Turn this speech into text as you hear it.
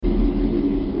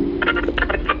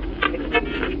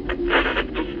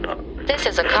This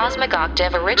is a Cosmic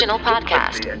Octave original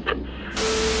podcast.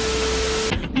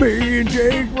 Me and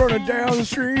Jake running down the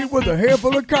street with a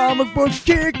handful of comic books,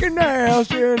 kicking ass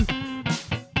and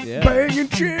banging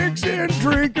chicks and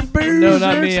drinking booze No,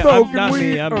 not and me. smoking Not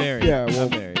weed. me. I'm married. Yeah, well, I'm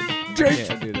married. Jake.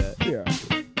 Can't do that.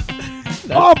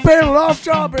 Yeah. Off panel, off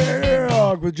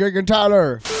topic with Jake and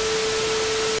Tyler.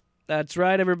 That's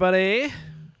right, everybody.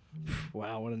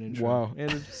 Wow, what an intro. Wow. And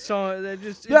the song,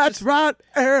 That's right,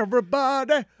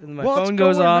 everybody. And my What's phone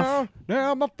goes going off. on?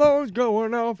 Now my phone's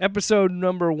going off. Episode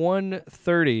number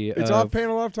 130. It's off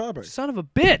panel, off topic. Son of a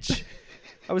bitch.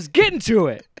 I was getting to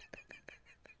it.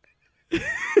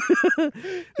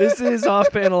 This is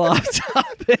off panel, off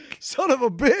topic. Son of a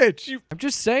bitch. I'm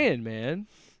just saying, man.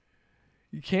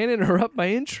 You can't interrupt my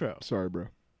intro. Sorry, bro.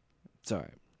 It's all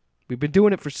right. We've been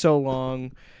doing it for so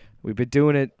long. We've been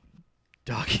doing it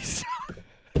doggy style.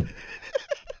 We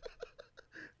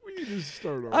need to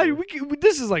start over.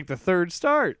 This is like the third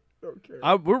start. Okay.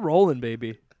 We're rolling,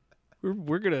 baby.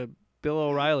 We're gonna Bill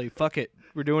O'Reilly. Fuck it.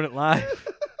 We're doing it live.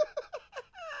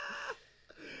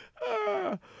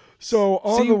 So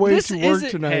on the way to work isn't-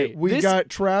 tonight, hey, we this- got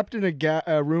trapped in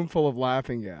a room full of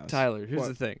laughing gas. Tyler, here's What?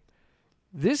 the thing.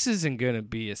 This isn't gonna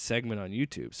be a segment on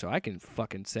YouTube, so I can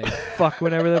fucking say fuck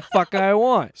whenever the fuck I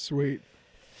want. Sweet.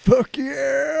 Fuck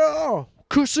yeah.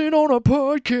 Cussing on a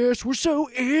podcast, we're so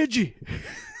edgy.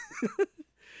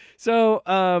 So,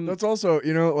 That's also,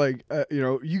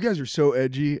 you guys are so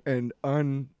edgy and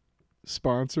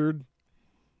unsponsored.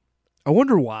 I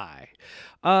wonder why.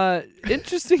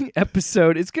 Interesting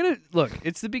episode. It's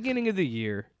the beginning of the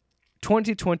year,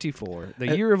 2024,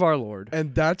 the year of our Lord.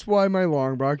 And that's why my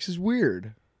long box is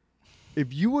weird.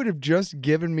 If you would have just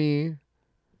given me,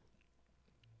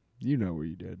 you know what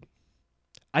you did.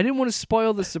 I didn't want to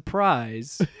spoil the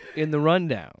surprise in the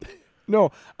rundown.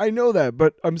 No, I know that,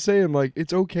 but I'm saying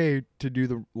it's okay to do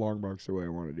the long box the way I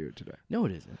want to do it today. No,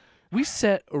 it isn't. We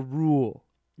set a rule.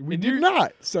 We did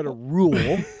not set a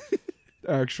rule.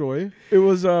 Actually, it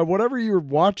was whatever you were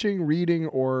watching, reading,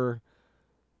 or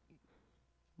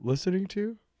listening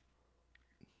to.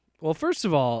 Well, first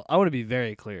of all, I want to be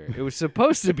very clear. It was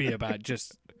supposed to be about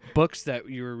just books that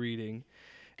you were reading.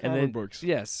 Comic books.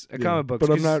 Yes, comic books.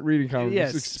 But I'm not reading comic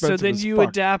yes, books. It's so expensive then as you fuck.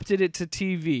 adapted it to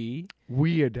TV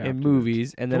We adapted and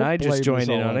movies, and then Don't I just blame joined this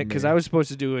in all on it because me. I was supposed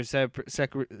to do a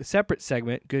separate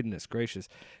segment. Goodness gracious,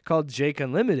 called Jake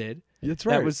Unlimited. That's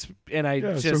right. That was, and I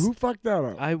yeah, just so who fucked that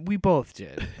up? we both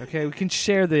did. Okay, we can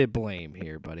share the blame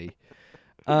here, buddy.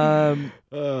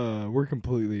 We're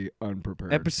completely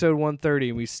unprepared. Episode 130,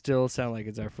 and we still sound like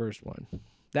it's our first one.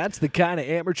 That's the kind of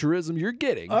amateurism you're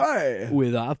getting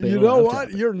with off. You know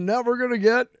what you're never going to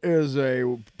get is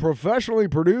a professionally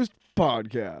produced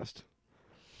podcast.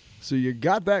 So you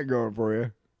got that going for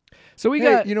you. So we Hey,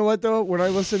 got. you know what, though? When I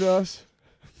listen to us,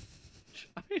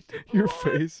 your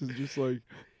face is just like...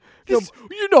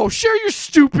 Share your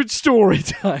stupid story,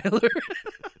 Tyler.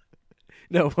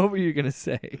 No, what were you going to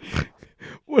say?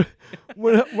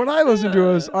 when I listen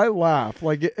to us, I laugh.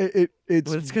 Like, it's...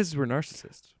 Well, it's because we're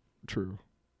narcissists. True.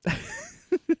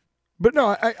 But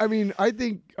no, I mean, I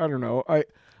think, I don't know. I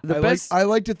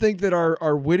like to think that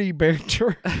our witty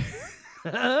banter,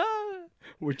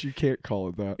 which you can't call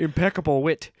it that. Impeccable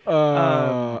wit.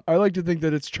 I like to think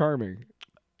that it's charming.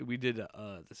 We did at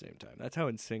the same time. That's how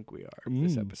in sync we are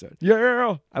this episode.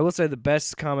 Yeah. I will say the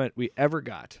best comment we ever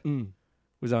got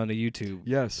was on the YouTube.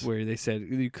 Yes. Where they said,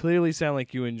 you clearly sound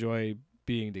like you enjoy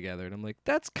being together. And I'm like,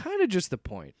 that's kind of just the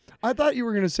point. I thought you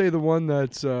were going to say the one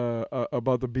that's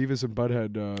about the Beavis and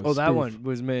Butthead that spoof. one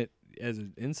was meant as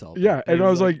an insult. Yeah, and I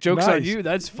was like, joke's nice. on you.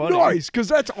 That's funny. Nice, because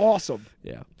that's awesome.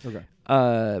 Yeah.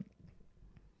 Okay.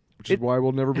 Which is why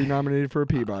we'll never be nominated for a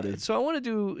Peabody. So I want to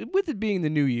do, with it being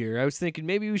the new year, I was thinking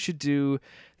maybe we should do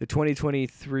the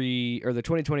 2023 or the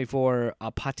 2024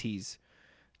 Apatis.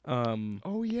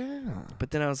 Oh, yeah.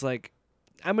 But then I was like,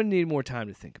 I'm going to need more time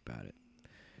to think about it.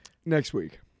 Next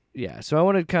week. Yeah, so I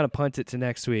want to kind of punt it to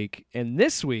next week. And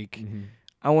this week,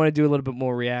 I want to do a little bit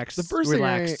more relaxed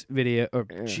video.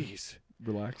 Jeez.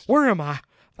 Relaxed. Where am I?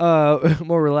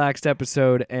 More relaxed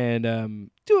episode and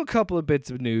do a couple of bits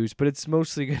of news, but it's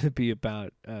mostly going to be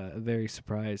about a very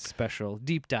surprise, special,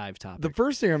 deep dive topic. The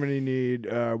first thing I'm going to need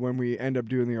when we end up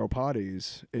doing the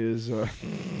Opatis is...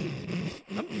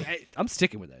 I'm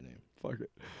sticking with that name. Fuck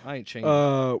it. I ain't changing.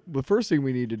 The first thing I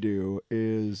need to do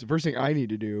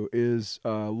is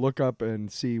look up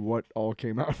and see what all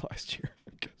came out last year.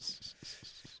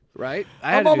 Right?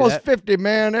 I'm almost 50,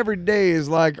 man. Every day is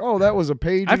like, oh, that was a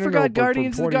page. I in a forgot notebook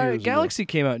Guardians from of the 20 years Galaxy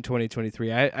came out in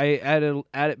 2023. I added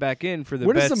it back in for the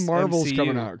when best is the Marvels MCU.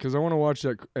 coming out? Because I want to watch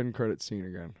that end credit scene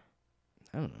again.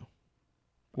 I don't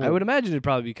know. I would imagine it'd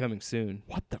probably be coming soon.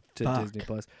 What the to fuck? Disney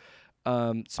Plus.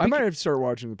 I might have to start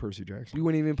watching the Percy Jackson. We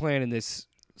weren't even planning this.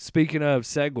 Speaking of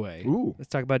segue, let's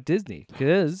talk about Disney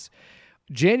because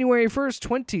January 1st,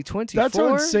 2024. That's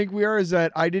how in sync we are. Is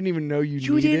that I didn't even know you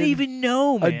didn't even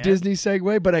know, man. A Disney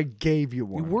segue, but I gave you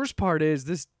one. The worst part is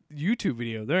this YouTube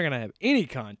video. They're not gonna have any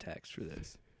context for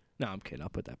this. No, I'm kidding. I'll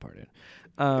put that part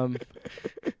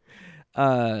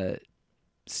in.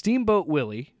 Steamboat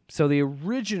Willie. So the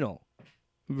original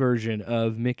version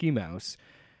of Mickey Mouse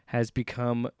has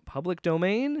become public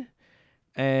domain,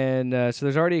 and so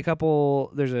there's already a couple.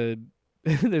 There's a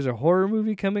there's a horror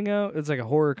movie coming out. It's like a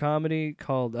horror comedy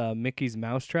called Mickey's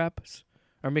Mousetrap.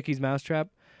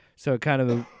 So it kind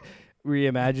of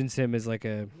reimagines him as like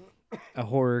a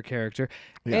horror character.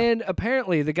 Yeah. And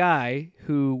apparently the guy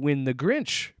who, when The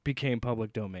Grinch became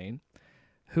public domain,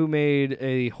 who made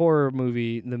a horror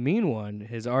movie, The Mean One,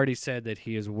 has already said that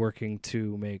he is working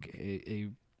to make a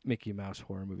Mickey Mouse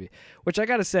horror movie, which I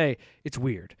gotta say, it's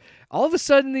weird. All of a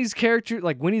sudden, these characters,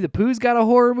 like Winnie the Pooh's got a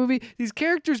horror movie, these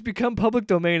characters become public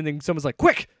domain, and then someone's like,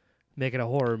 quick, make it a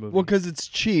horror movie. Well, because it's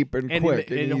cheap and quick.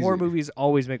 And horror movies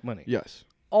always make money. Yes.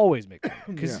 Always make money.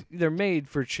 Because they're made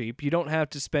for cheap. You don't have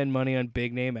to spend money on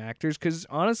big-name actors, because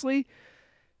honestly,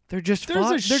 they're just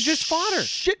fodder.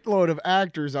 Shitload of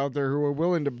actors out there who are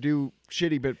willing to do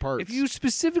shitty bit parts. If you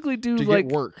specifically do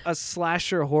like a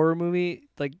slasher horror movie,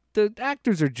 like the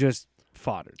actors are just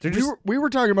fodder. We were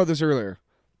talking about this earlier.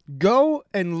 Go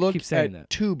and look at that.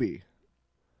 Tubi,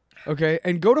 okay,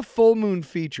 and go to Full Moon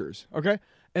Features, okay,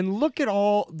 and look at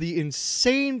all the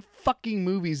insane fucking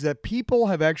movies that people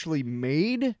have actually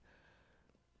made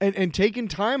and taken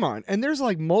time on. And there's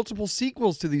like multiple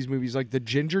sequels to these movies, like The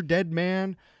Ginger Dead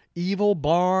Man, Evil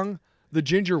Bong, The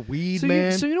Ginger Weed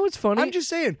Man. So you know what's funny? I'm just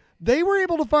saying, they were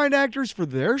able to find actors for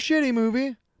their shitty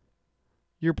movie.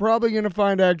 You're probably going to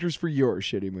find actors for your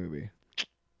shitty movie.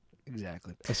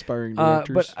 Exactly. Aspiring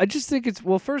directors. But I just think it's...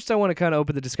 Well, first I want to kind of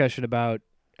open the discussion about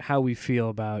how we feel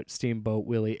about Steamboat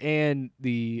Willie and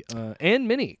and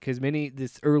Minnie, because Minnie,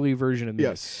 this early version of Minnie.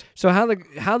 Yes. So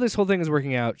how this whole thing is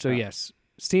working out. So yes,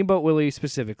 Steamboat Willie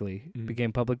specifically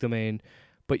became public domain,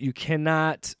 but you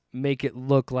cannot make it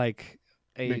look like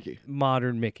a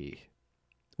modern Mickey.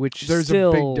 Which there's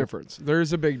a big difference.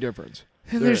 There's a big difference.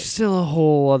 And there's still a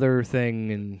whole other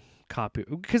thing in copy.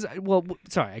 Because,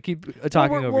 sorry, I keep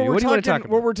talking over you. What do you want to talk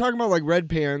about? Well, we're talking about like red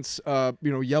pants,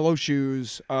 yellow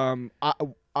shoes. He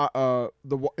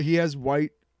has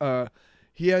white.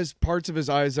 He has parts of his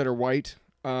eyes that are white.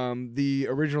 The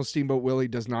original Steamboat Willie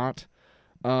does not.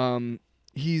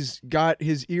 He's got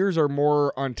his ears are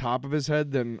more on top of his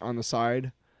head than on the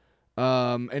side.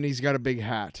 And he's got a big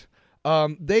hat.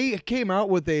 They came out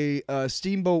with a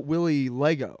Steamboat Willie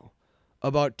Lego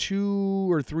about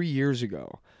 2 or 3 years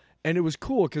ago, and it was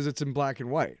cool because it's in black and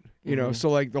white. You know,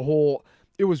 so like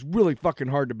it was really fucking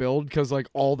hard to build because like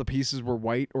all the pieces were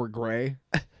white or gray,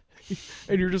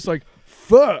 and you're just like,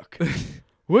 fuck.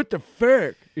 What the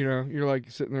fuck? You know, you're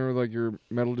like sitting there with like your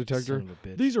metal detector.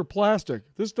 These are plastic.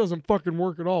 This doesn't fucking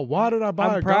work at all. Why did I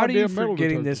buy a goddamn metal detector? I'm proud of you for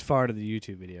getting this far to the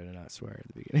YouTube video to not swear at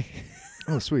the beginning.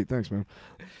 Oh, sweet. Thanks, man.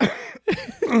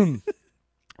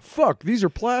 Fuck, these are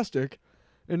plastic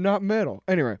and not metal.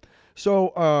 Anyway,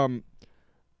 so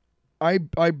I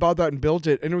bought that and built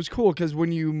it, and it was cool because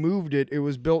when you moved it, it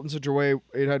was built in such a way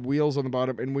it had wheels on the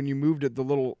bottom, and when you moved it, the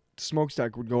little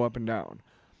smokestack would go up and down.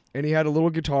 And he had a little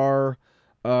guitar.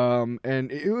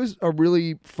 And it was a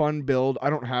really fun build. I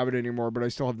don't have it anymore, but I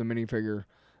still have the minifigure.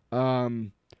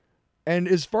 And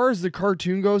as far as the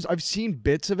cartoon goes, I've seen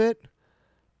bits of it.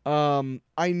 We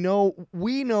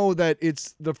know that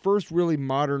it's the first really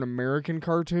modern American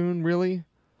cartoon, really.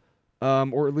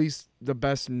 Or at least the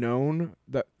best known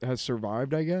that has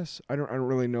survived, I guess. I don't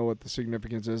really know what the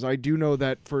significance is. I do know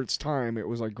that for its time, it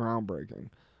was like groundbreaking.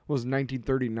 Was it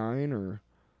 1939 or?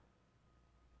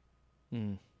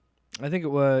 I think it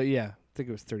was, I think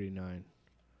it was 39.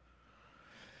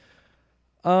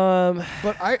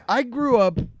 But I grew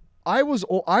up,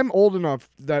 I'm old enough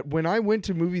that when I went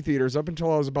to movie theaters up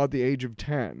until I was about the age of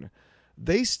 10,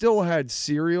 they still had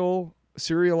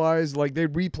serialized, like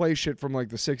they'd replay shit from like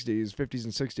the 60s, 50s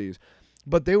and 60s,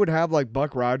 but they would have like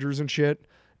Buck Rogers and shit,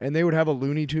 and they would have a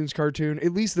Looney Tunes cartoon,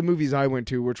 at least the movies I went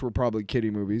to, which were probably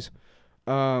kiddie movies.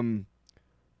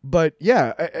 But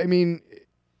yeah, I mean,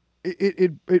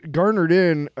 It garnered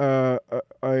in a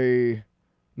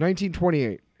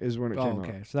 1928 is when it came out.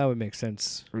 Okay, so that would make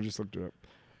sense. I just looked it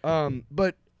up.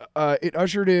 But it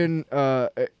ushered in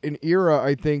an era,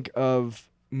 I think, of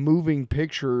moving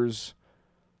pictures.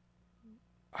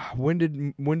 When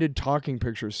did talking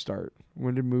pictures start?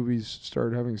 When did movies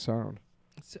start having sound?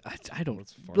 I don't.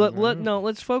 As far as I know. No,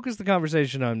 let's focus the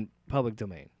conversation on public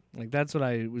domain. Like that's what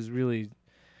I was really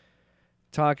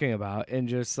talking about, and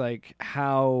just like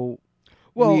how.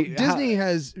 Well, Disney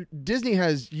has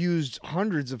used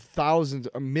hundreds of thousands,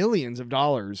 millions of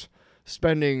dollars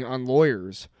spending on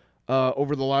lawyers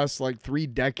over the last like 3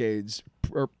 decades,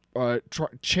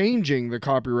 changing the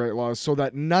copyright laws so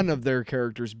that none of their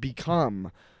characters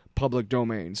become public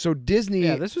domain. So Disney,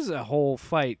 Yeah, this was a whole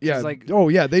fight. 'Cause, yeah, like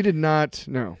they did not.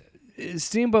 No,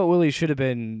 Steamboat Willie should have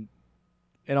been,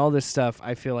 and all this stuff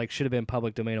I feel like should have been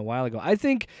public domain a while ago. I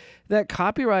think that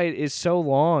copyright is so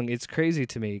long, it's crazy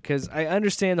to me, because I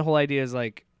understand the whole idea is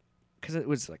like, because it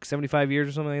was like 75 years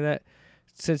or something like that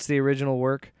since the original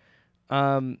work.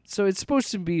 So it's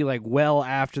supposed to be like well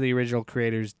after the original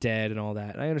creator's dead and all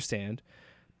that. I understand.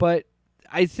 But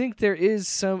I think there is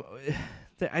some,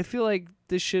 I feel like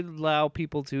this should allow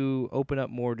people to open up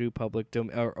more to public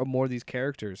domain or more of these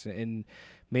characters, and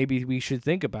maybe we should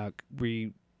think about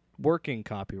working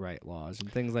copyright laws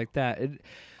and things like that.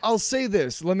 I'll say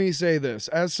this. Let me say this.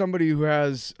 As somebody who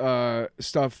has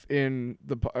stuff in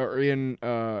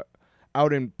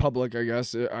out in public, I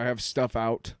guess I have stuff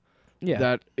out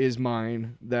that is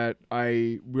mine that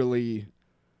I really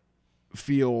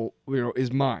feel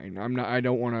is mine. I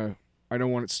don't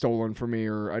want it stolen from me,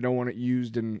 or I don't want it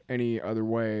used in any other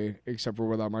way except for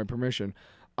without my permission.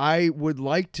 I would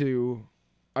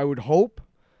hope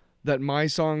that my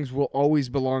songs will always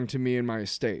belong to me and my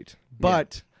estate.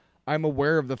 But I'm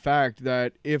aware of the fact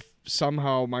that if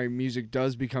somehow my music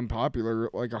does become popular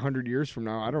like 100 years from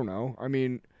now, I don't know. I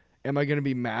mean, am I going to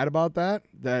be mad about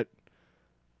that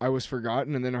I was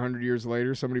forgotten and then 100 years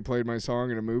later somebody played my song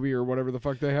in a movie or whatever the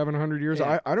fuck they have in 100 years?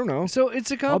 Yeah. I don't know. So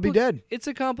I'll be dead. It's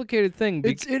a complicated thing.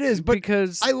 It is, but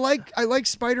because I like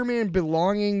Spider-Man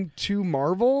belonging to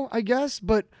Marvel, I guess,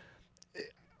 but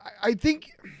I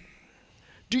think...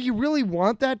 Do you really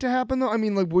want that to happen, though? I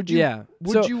mean, like, would you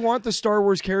want the Star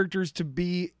Wars characters to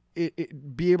be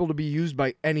able to be used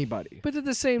by anybody? But at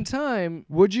the same time,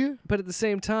 would you? But at the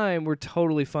same time, we're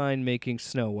totally fine making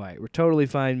Snow White. We're totally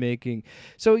fine making.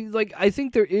 So, like, I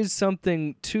think there is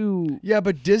something to. Yeah,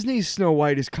 but Disney's Snow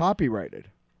White is copyrighted.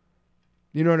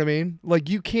 You know what I mean? Like,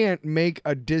 you can't make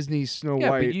a Disney Snow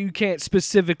White. But you can't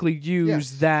specifically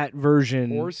use that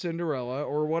version or Cinderella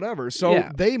or whatever. So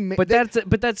they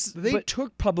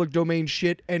took public domain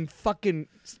shit and fucking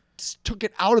took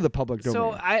it out of the public domain.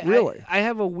 So I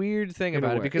have a weird thing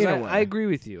about it because I agree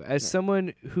with you as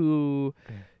someone who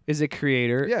is a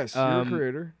creator. Yes, you're a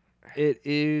creator. It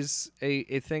is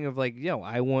a thing of like,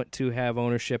 I want to have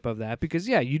ownership of that because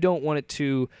you don't want it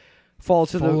to fall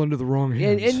into the wrong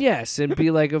hands. And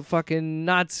be like a fucking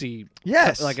Nazi.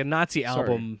 Yes. Like a Nazi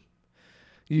album.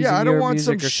 I don't want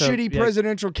some shitty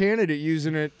presidential candidate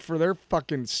using it for their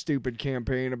fucking stupid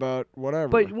campaign about whatever.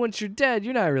 But once you're dead,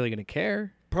 you're not really going to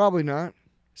care. Probably not.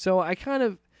 So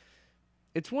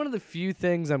it's one of the few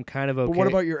things I'm kind of okay. But what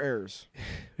about your heirs?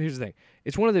 Here's the thing.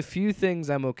 It's one of the few things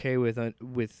I'm okay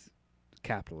with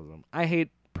capitalism. I hate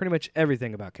pretty much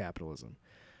everything about capitalism.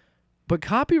 But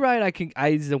copyright,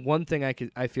 is the one thing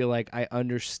I feel like I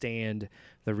understand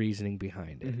the reasoning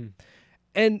behind it. Mm-hmm.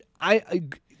 And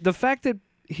the fact that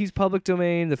he's public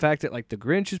domain, the fact that like The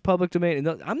Grinch is public domain,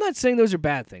 and I'm not saying those are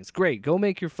bad things. Great, go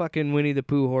make your fucking Winnie the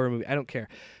Pooh horror movie. I don't care.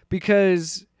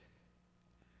 Because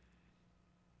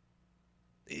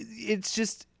it's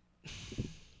just,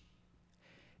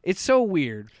 it's so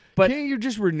weird. But can't you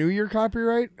just renew your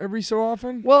copyright every so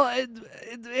often? Well,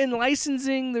 in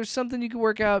licensing, there's something you can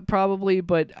work out probably,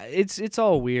 but it's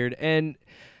all weird. And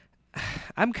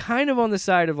I'm kind of on the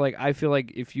side of like, I feel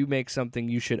like if you make something,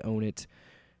 you should own it.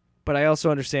 But I also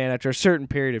understand after a certain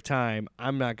period of time,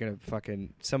 I'm not going to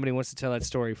fucking, somebody wants to tell that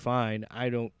story, fine.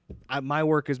 My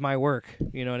work is my work.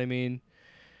 You know what I mean?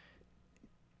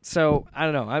 So, I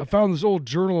don't know. I found this old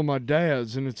journal of my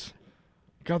dad's, and it's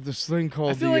got this thing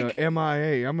called the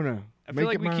MIA. I'm going to I feel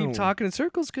like we keep talking in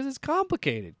circles because it's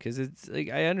complicated. Because it's like,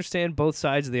 I understand both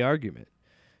sides of the argument.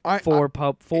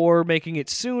 For making it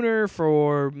sooner,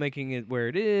 for making it where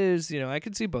it is. I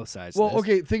can see both sides. Well,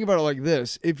 okay, think about it like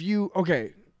this.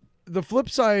 The flip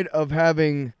side of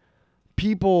having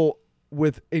people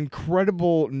with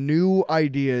incredible new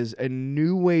ideas and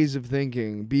new ways of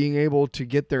thinking being able to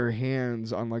get their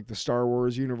hands on like the Star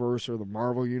Wars universe or the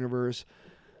Marvel universe,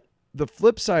 the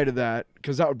flip side of that,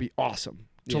 because that would be awesome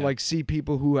to like see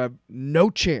people who have no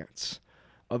chance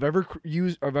of ever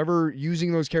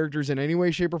using those characters in any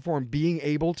way, shape, or form being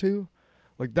able to,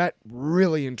 like, that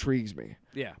really intrigues me.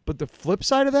 Yeah. But the flip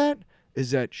side of that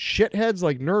is that shitheads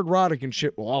like Nerdrotic and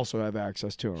shit will also have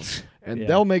access to them. And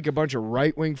they'll make a bunch of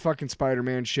right-wing fucking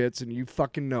Spider-Man shits, and you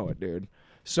fucking know it, dude.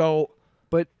 So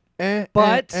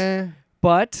But 6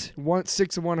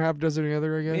 and 1/2 dozen the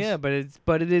other, I guess. yeah,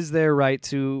 but it is their right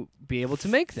to be able to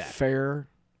make that. Fair,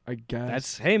 I guess.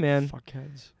 That's hey man.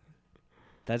 Fuckheads.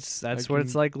 That's I what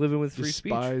it's can like living with free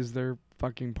speech. Despise their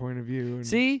fucking point of view. And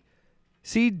See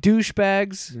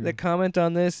douchebags that comment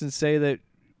on this and say that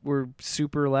we're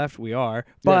super left. We are,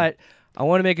 but I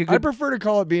want to make a good. I prefer to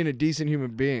call it being a decent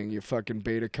human being. You fucking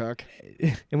beta cuck.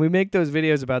 And we make those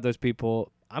videos about those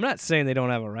people. I'm not saying they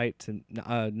don't have a right to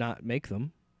not make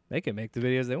them. They can make the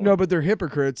videos they want. No, but they're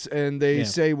hypocrites, and they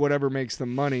say whatever makes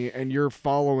them money, and you're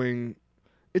following.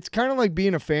 It's kind of like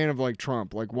being a fan of like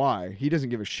Trump. Like, why? He doesn't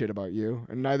give a shit about you,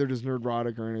 and neither does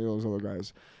Nerdrotic or any of those other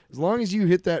guys. As long as you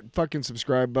hit that fucking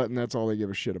subscribe button, that's all they give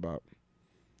a shit about,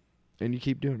 and you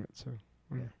keep doing it. So,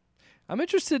 yeah. I'm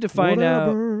interested to find out.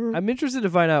 I'm interested to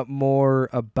find out more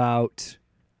about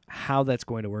how that's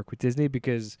going to work with Disney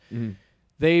because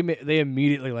they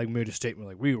immediately like made a statement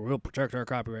like we will protect our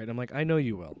copyright. And I'm like, I know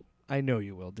you will. I know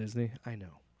you will, Disney. I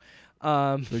know.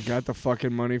 They got the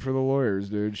fucking money for the lawyers,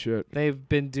 dude. Shit. They've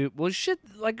been shit.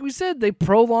 Like we said, they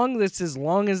prolonged this as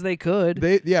long as they could.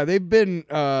 They've been.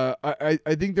 I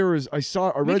think I read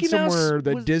Mickey somewhere Mouse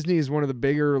that Disney is one of the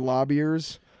bigger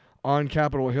lobbyers on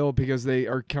Capitol Hill because they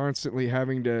are constantly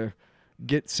having to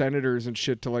get senators and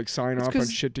shit to like sign off on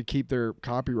shit to keep their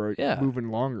copyright moving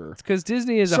longer. It's because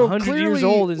Disney is 100 years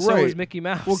old and so is Mickey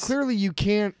Mouse. Well, clearly you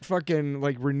can't fucking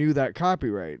like renew that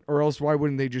copyright, or else why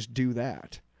wouldn't they just do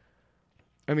that?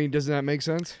 I mean, doesn't that make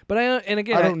sense? But I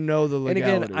don't know the legalities.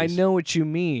 And again, I know what you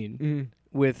mean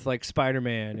with like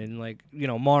Spider-Man and like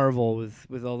Marvel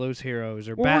with all those heroes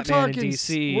or Batman and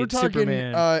DC. We're and talking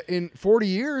Superman. In 40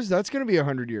 years. That's going to be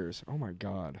 100 years. Oh my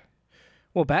god.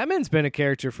 Well, Batman's been a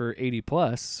character for 80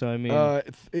 plus, so I mean,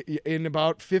 in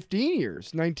about 15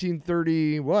 years,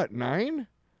 1930, what 9?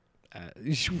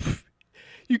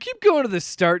 You keep going to the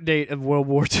start date of World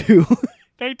War II,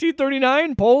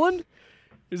 1939, Poland.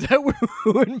 Is that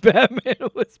when Batman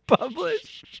was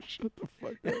published? Shut the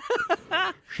fuck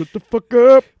up. Shut the fuck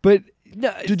up. But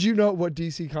no, did you know what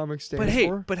DC Comics stands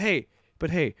for? But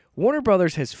hey, Warner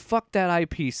Brothers has fucked that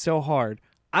IP so hard.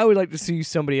 I would like to see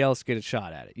somebody else get a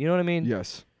shot at it. You know what I mean?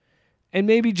 Yes. And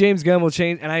maybe James Gunn will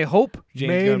change, and I hope James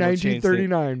Gunn will change. May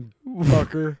 1939,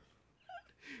 fucker.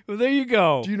 Well, there you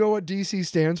go. Do you know what DC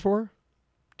stands for?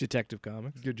 Detective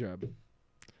Comics. Good job.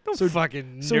 Don't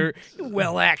fucking nerd.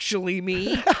 Well, actually,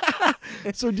 me.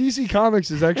 So DC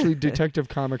Comics is actually Detective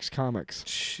Comics.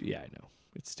 Yeah, I know.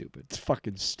 It's stupid. It's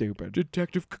fucking stupid.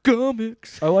 Detective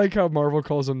Comics. I like how Marvel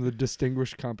calls them the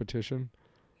distinguished competition.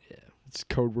 Yeah. It's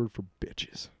code word for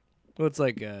bitches. Well, it's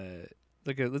like a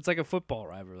football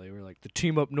rivalry. We're like the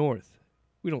team up north.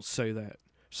 We don't say that.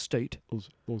 State.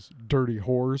 Those dirty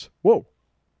whores. Whoa.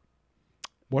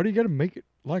 Why do you got to make it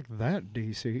like that,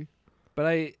 DC? But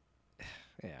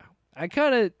I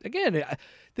kind of, again,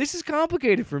 this is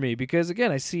complicated for me because,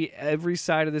 again, I see every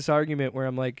side of this argument where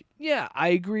I'm like, yeah, I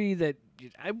agree that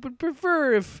I would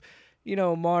prefer if,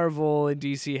 Marvel and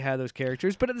DC had those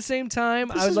characters. But at the same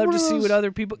time, I would love to see what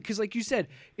other people, because like you said,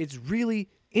 it's really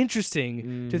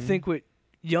interesting to think what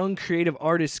young creative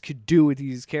artists could do with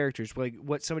these characters, like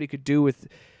what somebody could do with,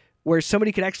 where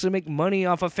somebody could actually make money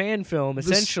off a fan film,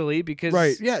 essentially, because...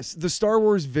 Right, yes. The Star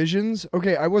Wars Visions,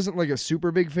 okay, I wasn't like a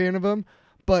super big fan of them,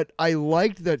 but I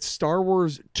liked that Star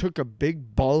Wars took a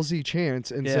big ballsy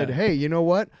chance and said, hey, you know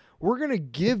what? We're going to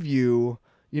give you,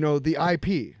 the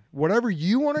IP. Whatever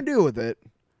you want to do with it,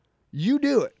 you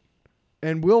do it.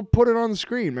 And we'll put it on the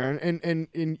screen, man.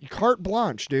 And carte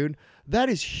blanche, dude. That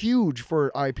is huge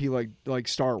for IP like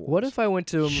Star Wars. What if I went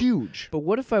to him? Huge. But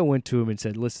what if I went to him and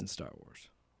said, listen, Star Wars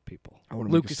people. I want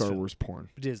to make a Star Wars porn.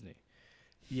 Disney.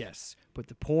 Yes. But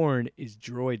the porn is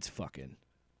droids fucking.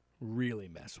 Really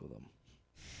mess with them.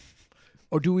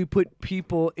 Or do we put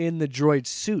people in the droid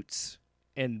suits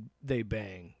and they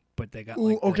bang, but they got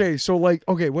like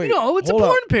wait. No, it's a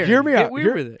porn parody. Hear me out.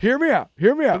 Weird with it. Hear me out.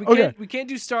 We can't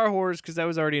do Star Wars because that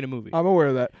was already in a movie. I'm aware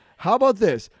of that. How about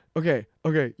this? Okay.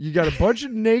 You got a bunch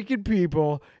of naked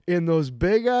people in those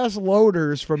big ass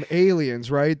loaders from Aliens,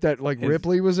 right? That like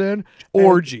Ripley was in.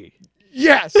 Orgy.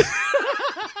 Yes.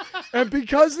 And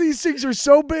because these things are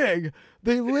so big,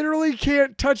 they literally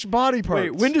can't touch body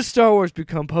parts. Wait, when does Star Wars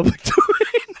become public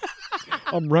domain?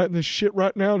 I'm writing this shit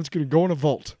right now, and it's going to go in a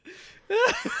vault.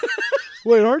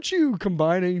 Wait, aren't you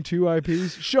combining two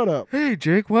IPs? Shut up. Hey,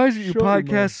 Jake, why isn't your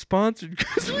podcast sponsored?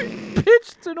 Because we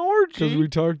pitched an orgy. Because we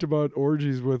talked about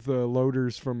orgies with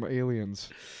loaders from Aliens.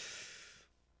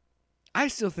 I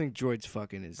still think droids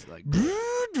fucking is like... dude,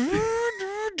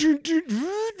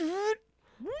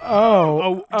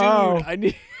 I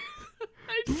need...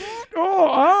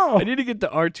 Oh! I need to get the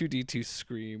R2D2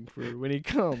 scream for when he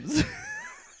comes.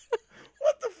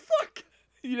 What the fuck?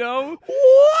 You know?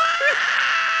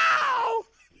 Wow!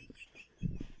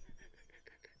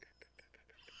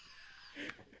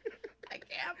 I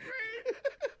can't breathe.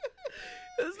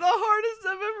 It's the hardest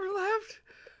I've ever laughed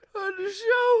on the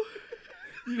show.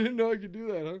 You didn't know I could do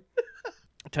that, huh?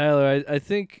 Tyler, I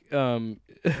think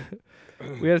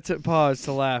we had to pause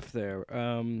to laugh there.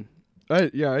 I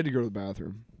had to go to the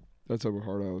bathroom. That's how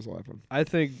hard I was laughing. I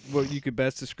think what you could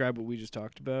best describe what we just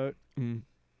talked about, Mm.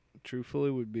 truthfully,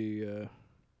 would be Real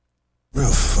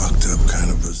fucked up,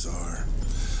 kind of bizarre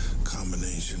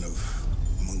combination of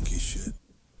monkey shit.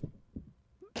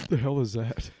 What the hell is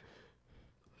that?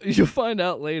 you'll find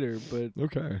out later. But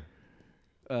Okay.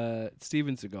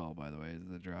 Steven Seagal, by the way, is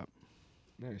the drop.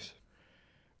 Nice.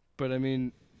 But I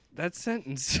mean, that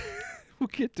sentence, we'll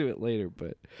get to it later.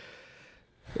 But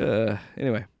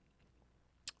anyway,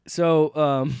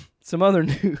 so some other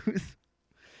news.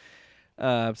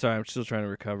 I'm sorry, I'm still trying to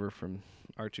recover from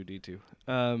R2D2.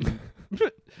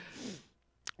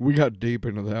 We got deep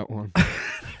into that one.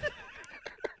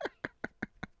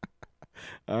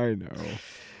 I know.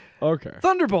 Okay.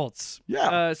 Thunderbolts.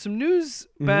 Yeah. Some news,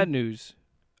 bad news,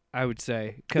 I would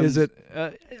say. Is it?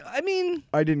 I mean,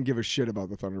 I didn't give a shit about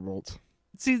the Thunderbolts.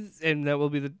 see, and that will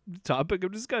be the topic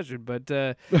of discussion. But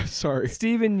Sorry.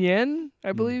 Steven Yeun,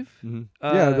 I believe. Mm-hmm.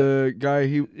 Yeah, the guy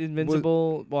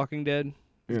Invincible, Walking Dead.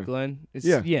 Yeah. Glenn. It's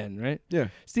Yeah. Yen, right? Yeah.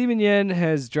 Steven Yeun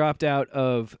has dropped out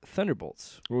of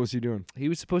Thunderbolts. What was he doing? He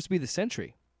was supposed to be the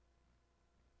Sentry.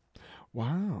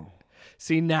 Wow.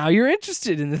 See, now you're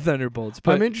interested in the Thunderbolts.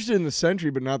 But I'm interested in the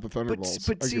Sentry, but not the Thunderbolts.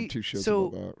 but I see, give two shits so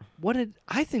about that.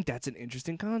 I think that's an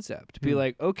interesting concept. To be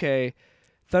like, okay,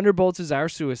 Thunderbolts is our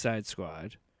Suicide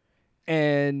Squad,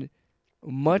 and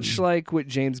much like what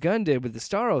James Gunn did with the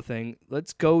Starro thing,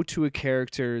 let's go to a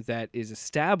character that is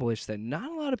established that not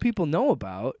a lot of people know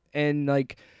about, and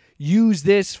like use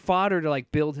this fodder to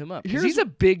like build him up. 'Cause he's a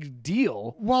big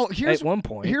deal. Well, here's at one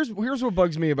point. Here's what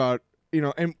bugs me about,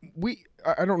 and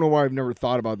I don't know why I've never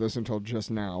thought about this until just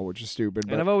now, which is stupid.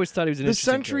 But and I've always thought he was an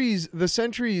interesting character. the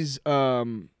Sentry's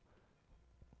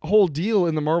whole deal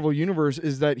in the Marvel universe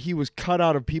is that he was cut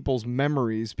out of people's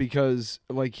memories because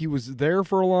like he was there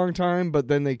for a long time, but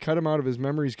then they cut him out of his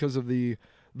memories because of the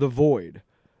void,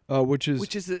 which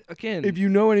is again, if you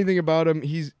know anything about him,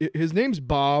 his name's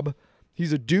Bob.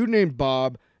 He's a dude named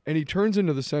Bob, and he turns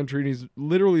into the Sentry, and he's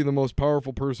literally the most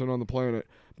powerful person on the planet.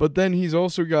 But then he's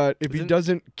also got, if he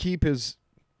doesn't keep his,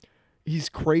 he's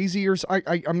crazy or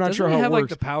I'm not sure how he have it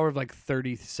works. like the power of like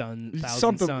 30,000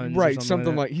 something suns, right? or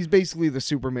Something like he's basically the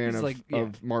Superman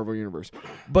of Marvel Universe.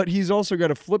 But he's also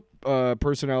got a flip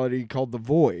personality called the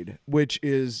Void, which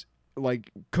is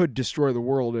like could destroy the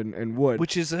world and would.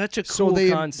 which is such a cool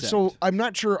concept. So I'm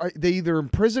not sure they either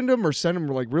imprisoned him or sent him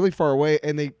like really far away,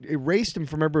 and they erased him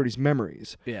from everybody's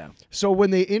memories. yeah, So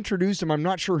when they introduced him, I'm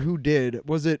not sure who did.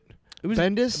 Was it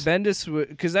Bendis? Bendis,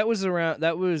 because that was around.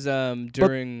 That was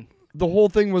during. The whole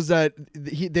thing was that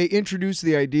they introduced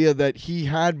the idea that he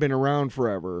had been around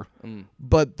forever,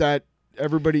 but that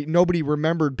nobody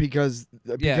remembered because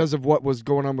of what was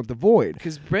going on with the Void.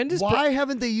 Because Bendis. Why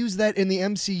haven't they used that in the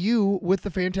MCU with the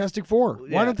Fantastic Four?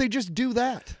 Why don't they just do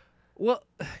that? Well,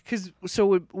 because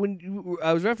when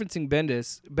I was referencing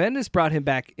Bendis brought him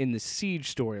back in the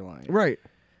Siege storyline, Right.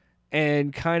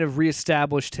 and kind of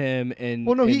reestablished him. And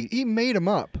Well, no, he made him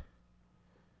up.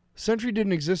 Sentry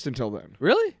didn't exist until then.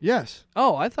 really. Yes.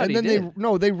 Oh, I thought And he then did.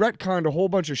 they retconned a whole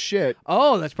bunch of shit.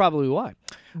 Oh, that's probably why.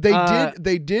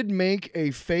 They did make a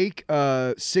fake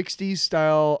 60s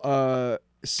style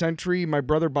Sentry. My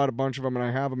brother bought a bunch of them, and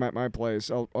I have them at my place.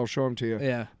 I'll show them to you.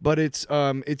 Yeah. But it's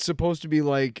supposed to be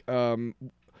like a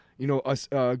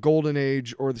golden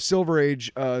age or the silver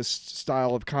age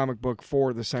style of comic book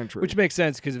for the Sentry. Which makes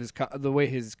sense because of the way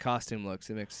his costume looks.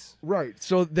 It makes Right.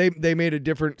 So they made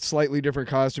a slightly different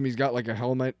costume. He's got like a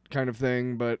helmet kind of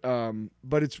thing, but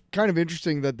it's kind of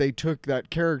interesting that they took that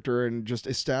character and just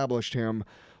established him.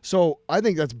 So I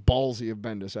think that's ballsy of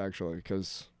Bendis actually,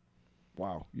 because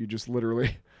wow, you just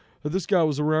literally this guy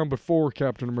was around before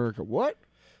Captain America. What?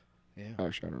 Yeah.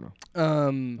 Actually, I don't know. I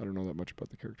um. don't know that much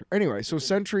about the character. Anyway, so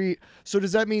Sentry. So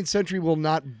does that mean Sentry will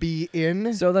not be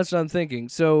in? So that's what I'm thinking.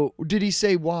 So Did he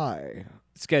say why?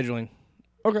 scheduling.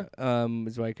 Okay.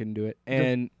 Is why I couldn't do it,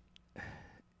 and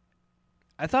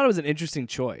I thought it was an interesting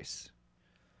choice.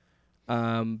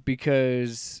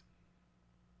 Because,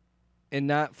 and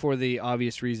not for the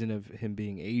obvious reason of him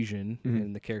being Asian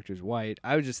and the character's white.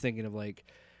 I was just thinking of like,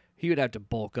 he would have to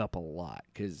bulk up a lot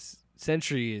because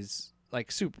Sentry is like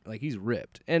super, like he's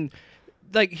ripped and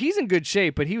like he's in good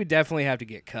shape, but he would definitely have to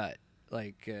get cut.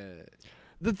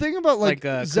 The thing about like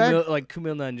Zach,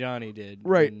 Kumail Nanjiani did.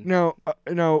 right? No,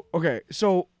 okay.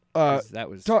 So that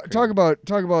was talk about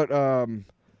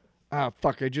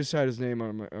fuck! I just had his name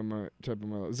on my tip of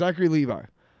my list. Zachary Levi.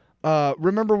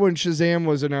 Remember when Shazam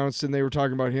was announced and they were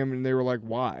talking about him and they were like,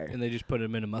 why? And they just put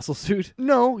him in a muscle suit.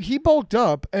 No, he bulked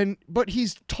up but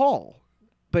he's tall.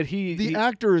 But the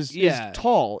actor is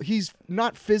tall. He's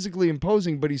not physically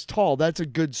imposing, but he's tall. That's a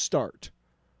good start.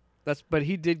 But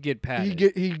he did get padded.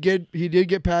 He did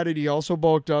get padded. He also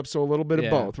bulked up, so a little bit of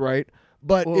both, right?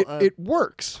 But it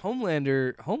works.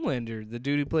 Homelander, the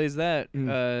dude who plays that,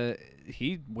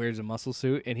 he wears a muscle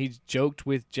suit, and he's joked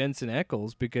with Jensen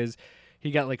Ackles because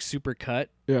he got like super cut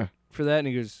for that, and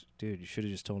he goes, "Dude, you should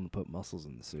have just told him to put muscles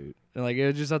in the suit." And like,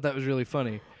 I just thought that was really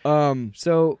funny.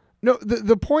 So no,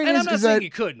 the point and is, I'm not is saying that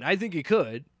he couldn't. I think he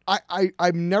could.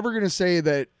 I'm never gonna say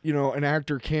that an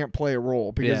actor can't play a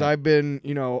role because I've been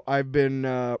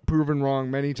proven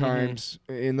wrong many times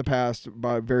in the past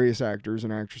by various actors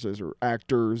and actresses or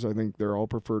actors. I think they're all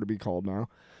prefer to be called now,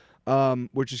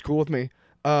 which is cool with me.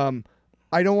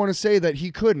 I don't want to say that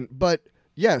he couldn't, but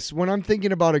yes, when I'm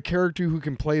thinking about a character who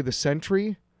can play the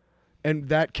Sentry and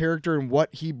that character and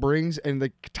what he brings and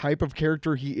the type of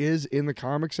character he is in the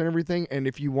comics and everything, and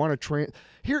if you want to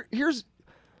here's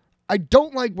I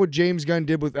don't like what James Gunn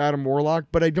did with Adam Warlock,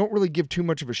 but I don't really give too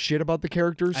much of a shit about the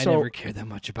character. I never cared that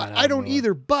much about Adam I don't Warlock.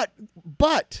 either,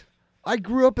 but I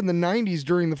grew up in the 90s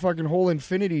during the fucking whole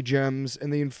Infinity Gems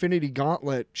and the Infinity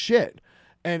Gauntlet shit.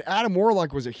 And Adam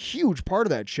Warlock was a huge part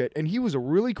of that shit, and he was a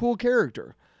really cool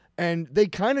character. And they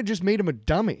kind of just made him a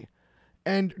dummy.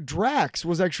 And Drax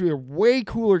was actually a way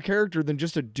cooler character than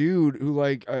just a dude who,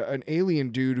 like, an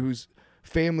alien dude whose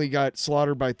family got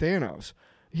slaughtered by Thanos.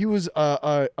 He was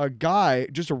a guy,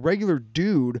 just a regular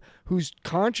dude whose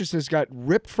consciousness got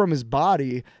ripped from his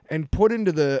body and put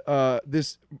into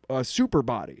this super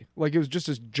body. Like, it was just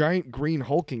this giant green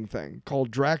hulking thing called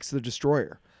Drax the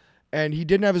Destroyer. And he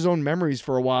didn't have his own memories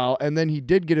for a while, and then he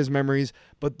did get his memories,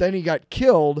 but then he got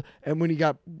killed, and when he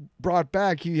got brought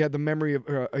back, he had the memory of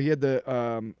he had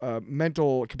the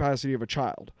mental capacity of a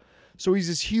child. So he's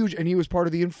this huge, and he was part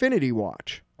of the Infinity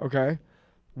Watch, okay?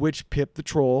 Which Pip the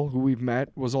Troll, who we've met,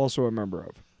 was also a member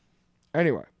of.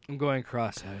 Anyway. I'm going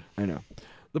cross-eyed. I know.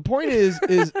 The point is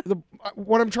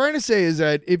what I'm trying to say is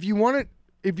that if you wanted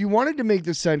to make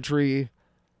the Sentry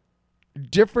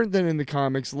different than in the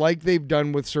comics, like they've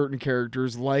done with certain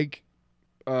characters, like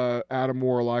Adam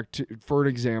Warlock, for an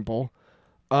example,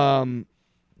 fair.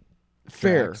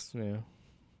 Drax, yeah.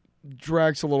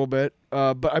 Drax a little bit,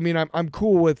 but I mean, I'm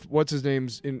cool with what's his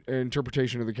name's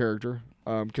interpretation of the character,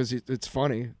 because it's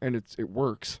funny and it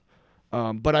works.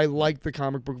 But I like the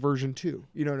comic book version too.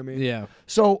 You know what I mean? Yeah.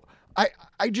 So I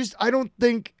don't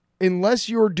think, unless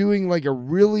you're doing like a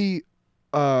really,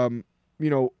 a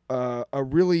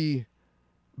really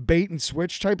bait and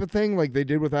switch type of thing, like they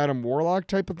did with Adam Warlock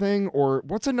type of thing, or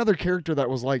what's another character that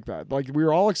was like that? Like we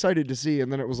were all excited to see,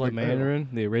 and then it was like the Mandarin,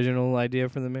 the original idea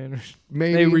for the Mandarin.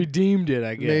 Maybe they redeemed it,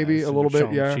 I guess. Maybe a little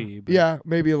bit, yeah. Yeah,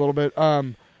 maybe a little bit.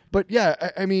 But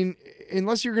yeah, I mean,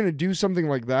 unless you're gonna do something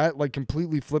like that, like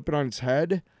completely flip it on its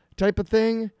head type of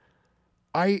thing,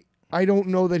 I don't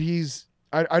know that he's.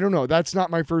 I don't know. That's not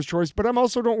my first choice, but I'm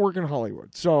also don't work in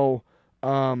Hollywood, so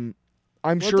I'm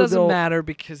sure it doesn't matter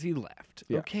because he left.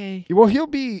 Yeah. Okay. Well,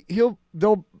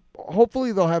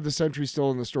 hopefully they'll have the Sentry still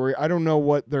in the story. I don't know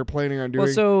what they're planning on doing.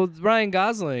 Well, so Ryan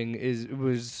Gosling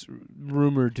was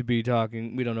rumored to be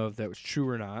talking. We don't know if that was true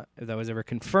or not, if that was ever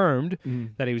confirmed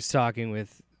that he was talking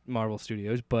with Marvel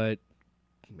Studios, but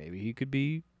maybe he could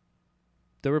be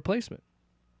the replacement.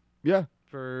 Yeah.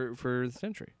 For the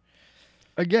Sentry.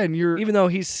 Again, even though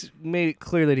he's made it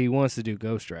clear that he wants to do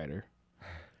Ghost Rider.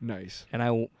 Nice.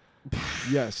 And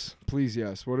yes, please,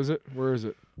 yes. What is it? Where is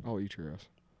it? I'll eat your ass.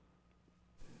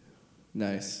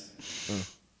 Nice.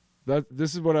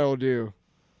 This is what I will do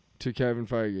to Kevin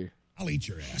Feige. I'll eat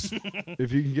your ass.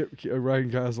 If you can get Ryan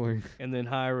Gosling. And then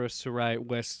hire us to write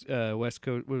West Coast.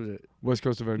 What was it? West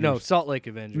Coast Avengers. No, Salt Lake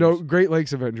Avengers. No, Great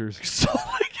Lakes Avengers. Salt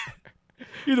Lake.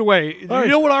 Either way, right.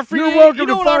 You know what our fee? You're welcome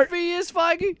to our fee is,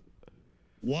 Feige?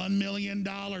 $1 million,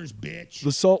 bitch.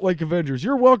 The Salt Lake Avengers.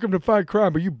 You're welcome to fight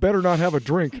crime, but you better not have a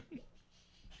drink.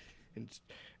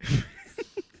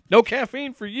 No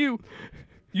caffeine for you.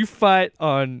 You fight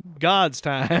on God's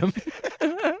time.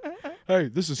 Hey,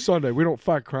 this is Sunday. We don't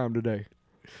fight crime today.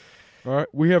 All right?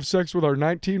 We have sex with our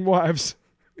 19 wives.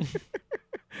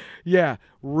 Yeah,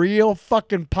 real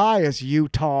fucking pious,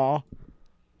 Utah.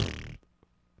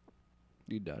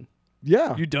 You done?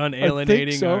 Yeah. You done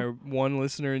alienating so. our one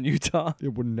listener in Utah?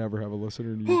 It would never have a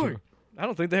listener in Utah. I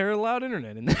don't think they're allowed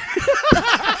internet in there.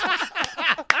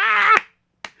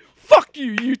 Fuck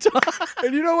you, Utah.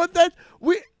 And you know what?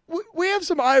 We have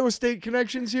some Iowa State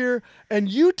connections here, and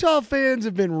Utah fans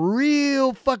have been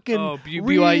real fucking BYU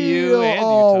real, and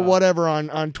Utah. whatever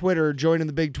on Twitter, joining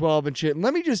the Big 12 and shit. And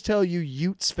let me just tell you,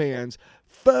 Utes fans,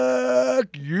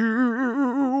 fuck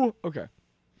you. Okay.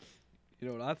 You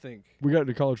know what I think? We got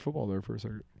into college football there for a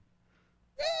second.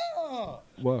 Yeah.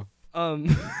 Wow.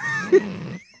 They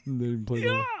didn't play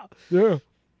Yeah. Yeah.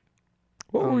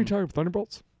 What were we talking about?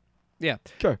 Thunderbolts? Yeah.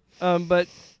 Okay. But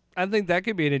I think that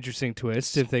could be an interesting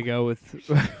twist if they go with.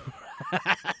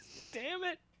 Damn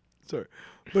it! Sorry.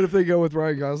 But if they go with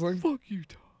Ryan Gosling? Fuck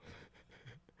Utah.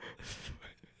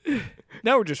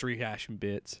 Now we're just rehashing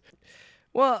bits.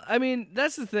 Well, I mean,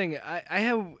 that's the thing. I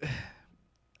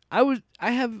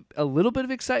have a little bit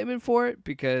of excitement for it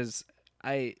because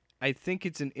I think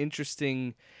it's an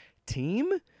interesting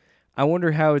team. I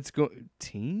wonder how it's going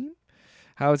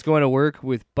to work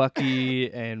with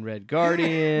Bucky and Red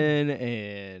Guardian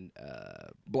and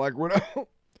Black Widow?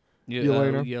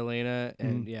 Yelena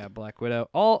and Black Widow.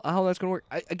 All how that's going to work.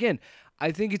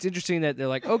 I think it's interesting that they're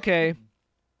like, okay,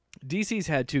 DC's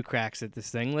had 2 cracks at this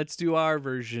thing. Let's do our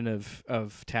version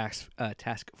of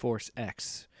Task Force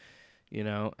X, you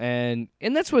know, and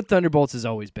that's what Thunderbolts has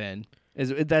always been.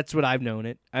 That's what I've known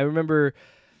it. I remember,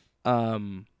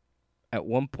 at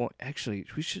one point, actually,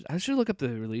 I should look up the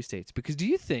release dates because do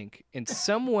you think in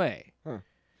some way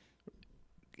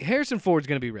Harrison Ford's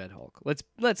going to be Red Hulk?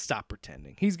 Let's stop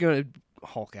pretending. He's going to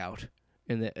Hulk out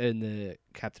in the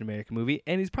Captain America movie,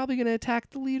 and he's probably going to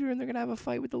attack the leader, and they're going to have a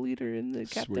fight with the leader in the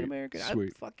Captain America.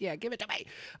 Sweet. Fuck yeah, give it to me.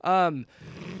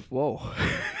 Whoa.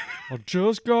 I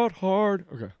just got hard.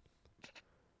 Okay.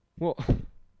 Well,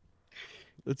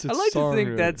 it's I like song to think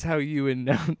here. that's how you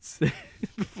announce it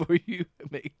before you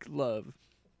make love.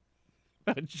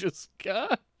 I just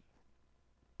got.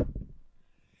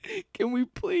 Can we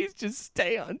please just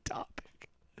stay on topic?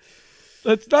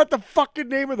 That's not the fucking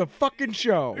name of the fucking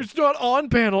show. It's not on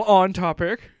panel, on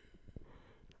topic.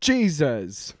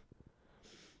 Jesus.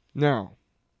 Now,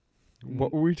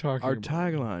 what were we talking Our about?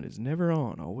 tagline is never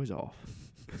on, always off.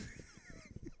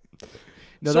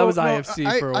 No, that was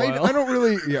IFC for a while. I don't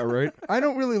really, yeah, right. I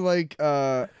don't really like.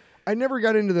 I never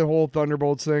got into the whole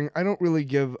Thunderbolts thing. I don't really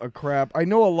give a crap. I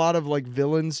know a lot of like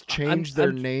villains change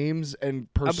their names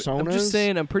and personas. I'm just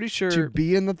saying. I'm pretty sure to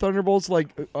be in the Thunderbolts,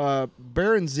 like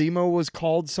Baron Zemo was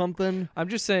called something. I'm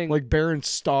just saying, like Baron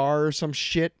Star or some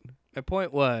shit. My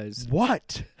point was,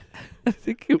 what? I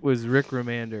think it was Rick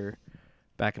Remender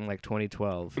back in like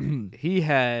 2012. He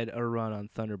had a run on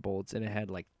Thunderbolts, and it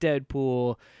had like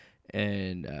Deadpool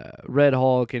and Red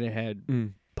Hulk, and it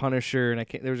had Punisher, and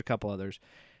there was a couple others.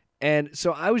 And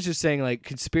so I was just saying, like,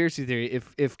 conspiracy theory,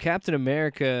 if Captain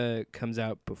America comes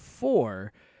out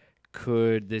before,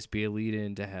 could this be a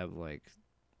lead-in to have, like,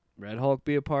 Red Hulk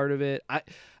be a part of it?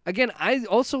 I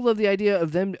also love the idea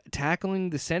of them tackling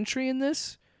the Sentry in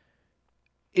this.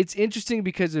 It's interesting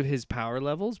because of his power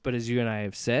levels, but as you and I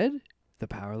have said, the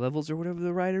power levels are whatever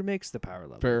the writer makes the power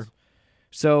levels. Fair.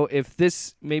 So if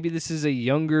maybe this is a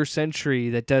younger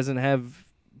Sentry that doesn't have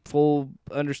full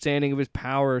understanding of his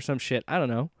power or some shit, I don't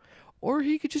know. Or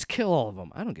he could just kill all of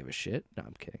them. I don't give a shit. No,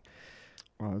 I'm kidding.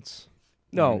 Well, that's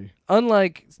no.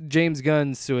 Unlike James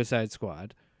Gunn's Suicide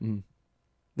Squad,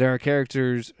 there are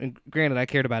characters. And granted, I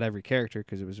cared about every character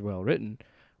because it was well written.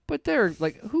 But they're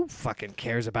like, who fucking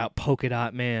cares about Polka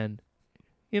Dot Man?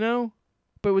 You know.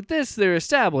 But with this, they're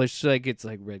established. Like it's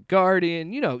like Red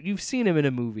Guardian. You know, you've seen him in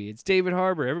a movie. It's David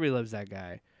Harbour. Everybody loves that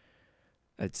guy.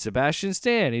 It's Sebastian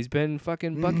Stan. He's been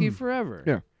fucking Bucky forever.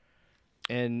 Yeah.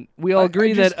 And we all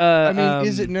agree that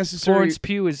is it necessary? Florence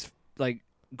Pugh is like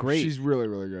great. She's really,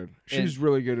 really good. She's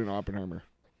really good in Oppenheimer.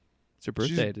 It's her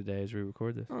birthday today as we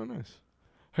record this. Oh, nice.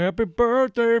 Happy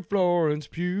birthday, Florence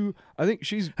Pugh. I think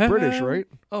she's British, right?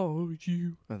 Oh,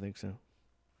 you. I think so.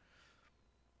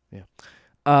 Yeah.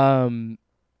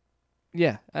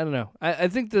 Yeah, I don't know. I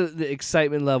think the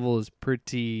excitement level is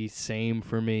pretty same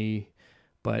for me,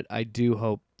 but I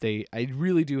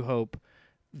really do hope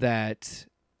that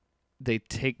they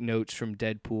take notes from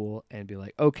Deadpool and be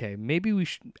like, okay, maybe we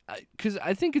should, because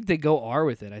I think if they go R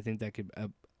with it, I think that could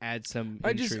add some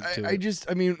intrigue to it.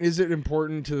 I mean, is it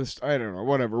important to this? I don't know.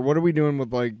 Whatever. What are we doing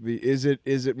with like is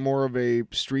it more of a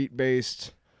street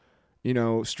based,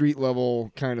 street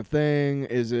level kind of thing?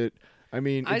 Is it? I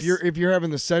mean, if you're having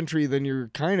the Sentry, then you're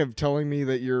kind of telling me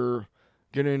that you're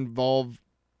gonna involve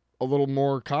a little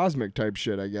more cosmic type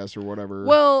shit, I guess, or whatever.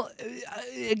 Well,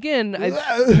 again,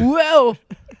 well,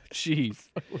 jeez,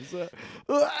 what's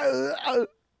that?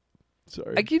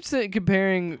 Sorry, I keep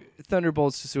comparing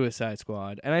Thunderbolts to Suicide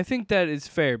Squad, and I think that is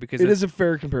fair because it is a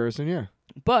fair comparison, yeah.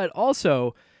 But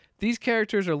also, these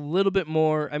characters are a little bit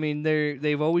more. I mean,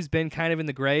 they've always been kind of in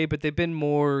the gray, but they've been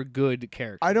more good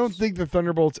characters. I don't think the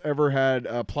Thunderbolts ever had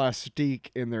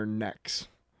plastique in their necks.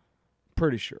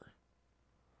 Pretty sure.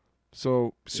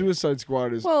 So Suicide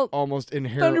Squad is almost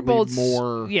inherently Thunderbolts,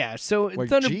 more. Yeah, so like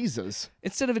Jesus.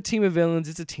 Instead of a team of villains,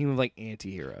 it's a team of like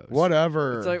anti-heroes.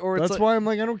 Whatever. That's why I'm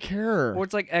like, I don't care. Or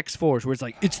it's like X-Force, where it's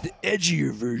like it's the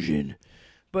edgier version,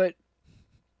 but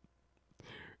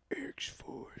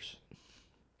X-Force.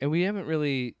 And we haven't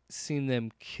really seen them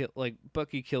kill, like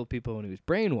Bucky killed people when he was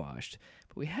brainwashed,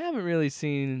 but we haven't really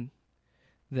seen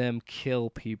them kill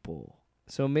people.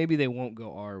 So maybe they won't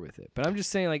go R with it. But I'm just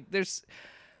saying, like, there's.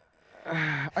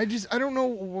 I don't know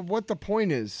what the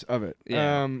point is of it.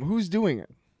 Yeah. Who's doing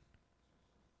it?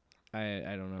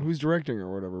 I don't know. Who's directing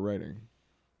or whatever, writing?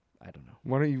 I don't know.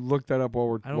 Why don't you look that up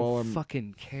while I don't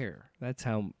fucking care. That's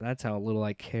how little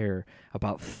I care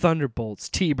about Thunderbolts,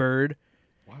 T-Bird.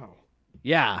 Wow.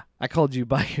 Yeah, I called you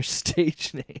by your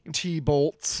stage name.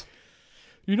 T-Bolts.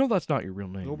 You know that's not your real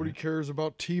name. Nobody right? cares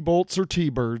about T-Bolts or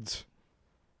T-Birds.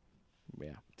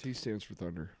 Yeah. T stands for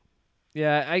Thunder.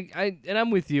 Yeah, and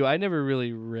I'm with you. I never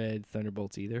really read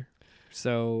Thunderbolts either.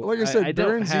 So like I said,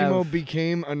 Baron Zemo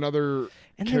became another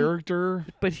character.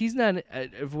 But he's not.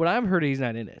 What I've heard, he's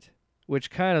not in it,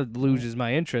 which kind of loses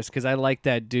my interest because I like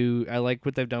that dude. I like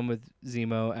what they've done with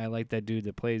Zemo. I like that dude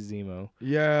that plays Zemo.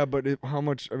 Yeah, but how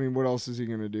much? I mean, what else is he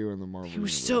gonna do in the Marvel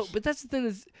universe? But that's the thing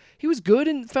is, he was good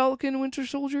in Falcon and Winter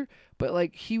Soldier, but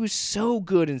like he was so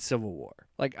good in Civil War.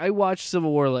 Like I watched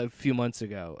Civil War like a few months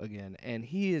ago again, and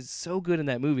he is so good in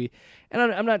that movie. And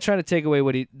I'm not trying to take away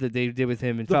what that they did with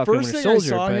him in Falcon and Winter Soldier. The first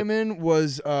thing I saw him in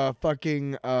was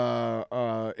fucking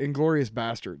Inglourious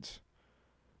Bastards.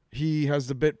 He has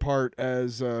the bit part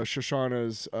as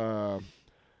Shoshana's.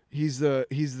 He's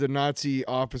the Nazi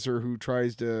officer who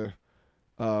tries to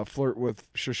flirt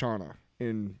with Shoshana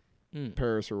in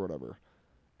Paris or whatever,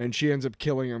 and she ends up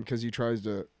killing him because he tries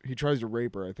to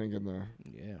rape her. I think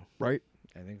right.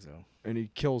 I think so. And he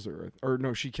kills her, or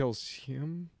no, she kills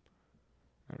him.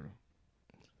 I don't know.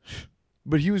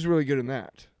 But he was really good in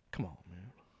that. Come on,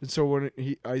 man. And so when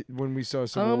we saw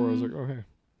Civil War, I was like, oh hey.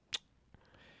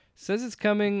 Says it's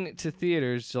coming to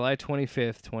theaters July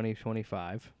 25th,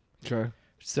 2025. Okay.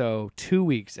 So 2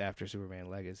 weeks after Superman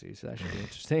Legacy, so that should be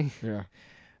interesting. Yeah.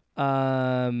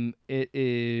 It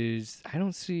is. I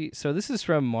don't see. So this is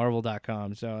from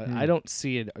Marvel.com. So I don't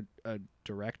see a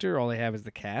director. All they have is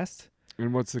the cast.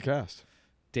 And what's the cast?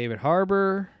 David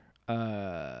Harbour,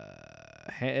 John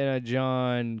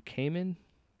Kamen.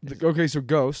 Okay, so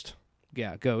Ghost.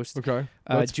 Yeah, Ghost. Okay.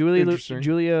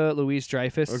 Julia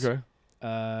Louis-Dreyfus. Okay.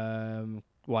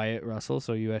 Wyatt Russell,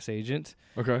 so U.S. agent.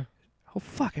 Okay. Oh,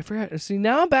 fuck, I forgot. See,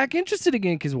 now I'm back interested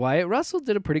again because Wyatt Russell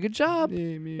did a pretty good job. I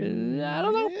don't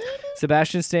know.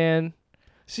 Sebastian Stan.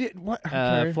 See, what?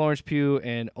 Okay. Florence Pugh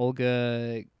and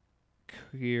Olga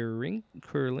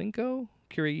Kurylenko.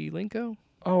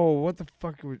 Oh, what the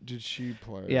fuck did she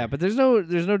play? Yeah, but there's no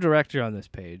director on this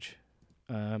page.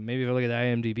 Maybe if I look at the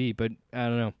IMDb, but I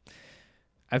don't know.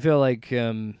 I feel like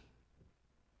they're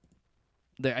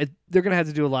gonna have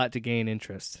to do a lot to gain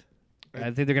interest.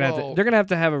 I think they're gonna have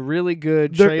to have a really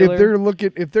good trailer.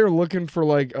 If they're looking for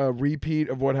like a repeat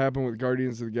of what happened with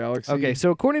Guardians of the Galaxy. Okay,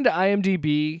 so according to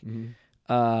IMDb,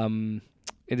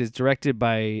 it is directed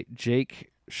by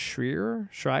Jake Schreier.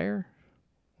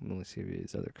 Let me see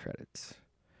his other credits.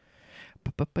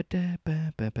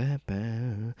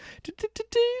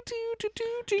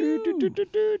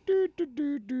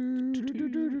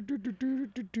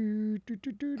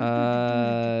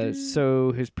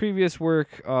 So his previous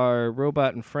work are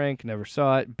Robot and Frank, never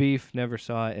saw it. Beef, never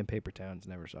saw it, and Paper Towns,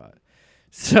 never saw it.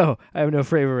 So I have no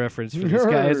frame of reference for this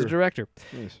guy as a director.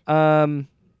 Nice.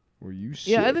 Were you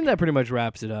sick? Yeah, I think that pretty much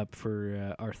wraps it up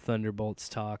for our Thunderbolts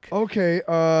talk. Okay,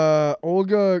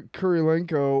 Olga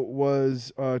Kurylenko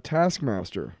was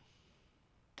Taskmaster.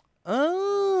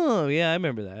 Oh, yeah, I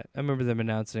remember that. I remember them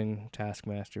announcing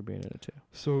Taskmaster being in it too.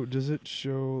 So does it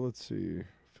show, let's see,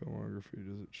 filmography,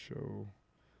 does it show?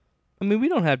 I mean, we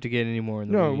don't have to get any more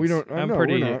in the No, weeds. we don't. I'm no,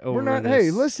 pretty we're not. over We're not. this. Hey,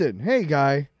 listen. Hey,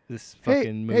 guy. This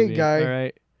fucking movie. Hey, guy. All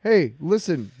right. Hey,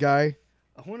 listen, guy.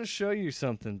 I want to show you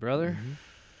something, brother.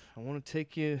 I want to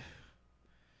take you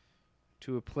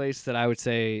to a place that I would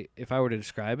say, if I were to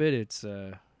describe it, it's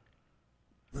real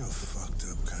fucked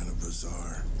up, kind of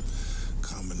bizarre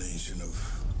combination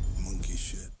of monkey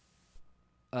shit.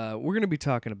 we're going to be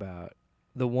talking about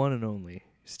the one and only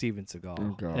Steven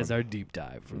Seagal as our deep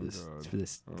dive for this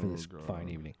fine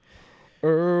evening.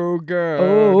 Oh god.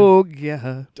 Oh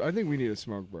yeah. I think we need a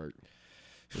smoke break.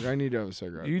 I need to have a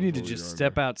cigarette. You need to just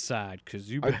step outside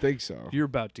because I think so. You're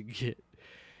about to get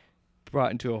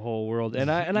brought into a whole world.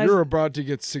 And You're about to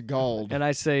get Seagal'd. And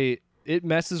I say it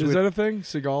messes Is with. that a thing?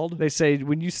 Seagal'd? They say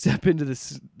when you step into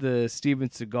the Steven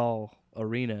Seagal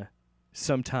arena,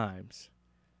 sometimes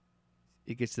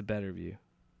it gets the better of you.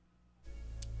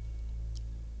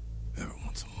 Every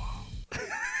once in a while.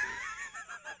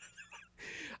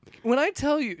 When I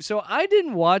tell you, so I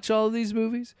didn't watch all of these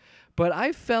movies, but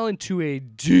I fell into a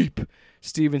deep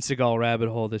Steven Seagal rabbit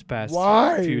hole this past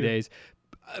few days.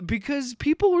 Because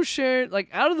people were sharing, like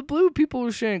out of the blue, people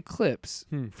were sharing clips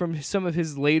from some of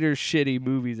his later shitty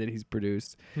movies that he's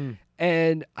produced.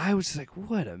 And I was just like,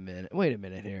 wait a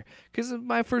minute here. Because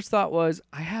my first thought was,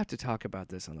 I have to talk about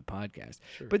this on the podcast.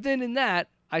 Sure. But then in that,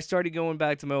 I started going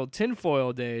back to my old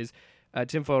tinfoil days,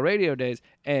 tinfoil radio days,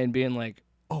 and being like,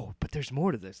 oh, but there's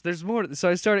more to this. There's more to this. So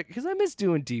I started, because I miss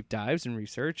doing deep dives and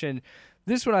research. And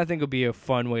this one I think will be a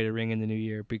fun way to ring in the new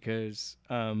year because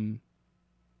when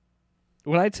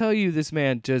I tell you this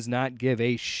man does not give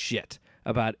a shit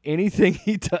about anything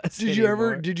he does Did you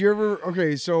ever,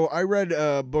 okay, so I read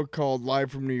a book called Live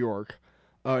from New York.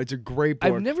 It's a great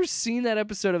book. I've never seen that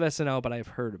episode of SNL, but I've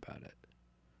heard about it.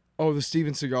 Oh, the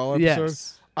Steven Seagal episode?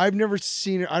 Yes. I've never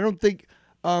seen it. I don't think...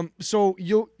 so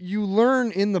you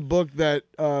learn in the book that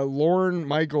Lorne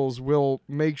Michaels will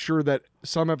make sure that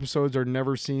some episodes are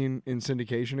never seen in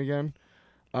syndication again.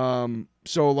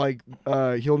 So like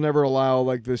he'll never allow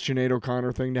like the Sinead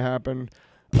O'Connor thing to happen.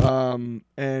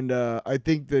 And I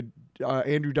think the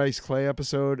Andrew Dice Clay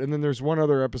episode, and then there's one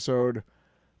other episode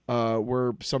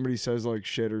where somebody says like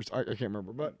shit or I can't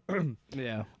remember, but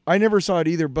yeah, I never saw it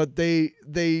either. But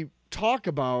they talk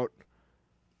about.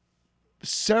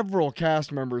 Several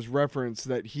cast members reference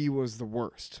that he was the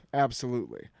worst.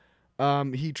 Absolutely.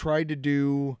 He tried to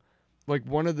do like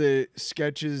one of the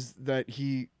sketches that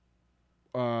he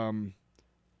one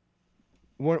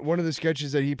of the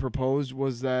sketches that he proposed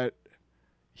was that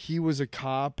he was a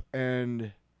cop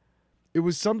and it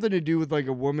was something to do with like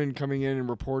a woman coming in and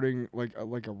reporting like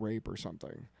a rape or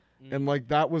something. And like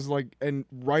that was like, and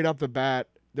right off the bat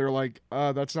they're like,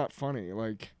 that's not funny,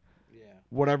 like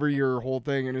whatever your whole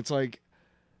thing. And it's like,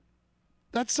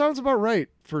 that sounds about right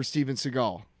for Steven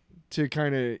Seagal to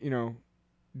kind of,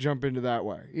 jump into that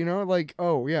way. Like,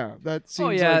 oh, yeah, that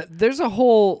seems like... there's a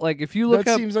whole, like, if you look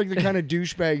that up... seems like the kind of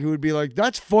douchebag who would be like,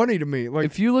 that's funny to me. Like,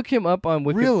 if you look him up on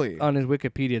really? On his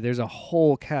Wikipedia, there's a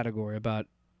whole category about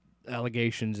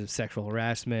allegations of sexual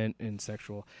harassment and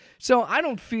sexual... So I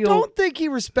don't think he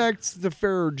respects the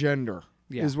fairer gender,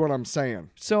 is what I'm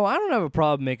saying. So I don't have a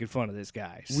problem making fun of this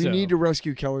guy. We need to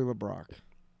rescue Kelly LeBrock.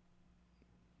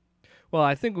 Well,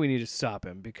 I think we need to stop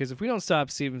him, because if we don't stop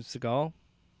Steven Seagal...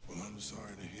 Well, I'm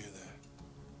sorry to hear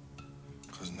that.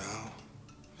 Because now,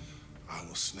 I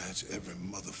will snatch every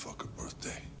motherfucker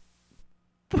birthday.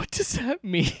 What does that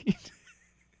mean?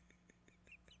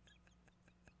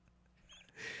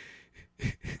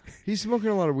 He's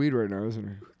smoking a lot of weed right now, isn't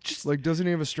he? Just like, doesn't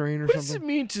he have a strain or what something? What does it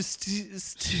mean to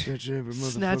snatch every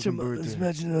snatch a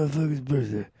motherfucker's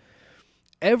birthday?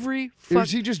 Every Or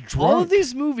is he just drunk? All of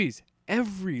these movies...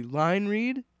 Every line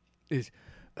read is,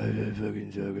 I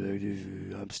fucking talk like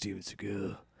this. I'm Steven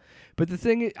Seagal. But the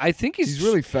thing is, I think he's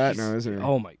really fat now, isn't he?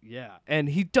 Oh my, yeah. And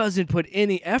he doesn't put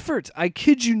any effort. I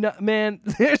kid you not, man.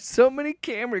 There's so many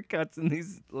camera cuts in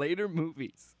these later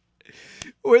movies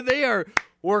where they are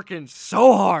working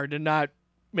so hard to not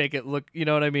make it look, you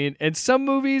know what I mean? And some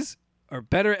movies are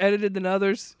better edited than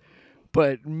others,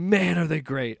 but man, are they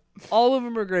great. All of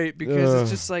them are great because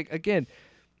it's just like, again,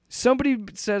 somebody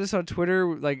said this on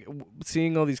Twitter, like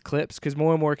seeing all these clips, because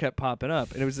more and more kept popping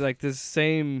up, and it was like this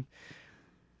same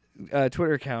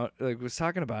Twitter account like was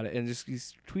talking about it, and just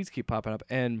these tweets keep popping up,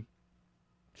 and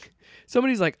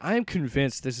somebody's like, "I'm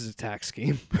convinced this is a tax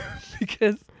scheme,"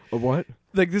 because a what?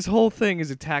 Like this whole thing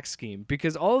is a tax scheme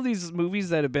because all of these movies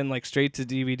that have been like straight to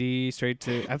DVD,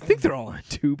 I think they're all on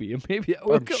Tubi, and maybe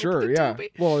I'm sure, yeah.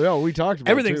 Tubi. Well, yeah, we talked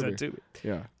about everything's Tubi. on Tubi.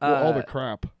 Yeah, well, all the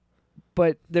crap.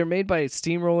 But they're made by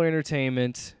Steamroller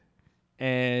Entertainment,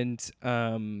 and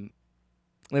there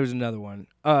was another one,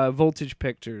 Voltage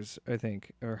Pictures, I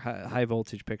think, or High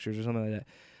Voltage Pictures, or something like that.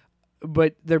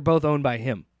 But they're both owned by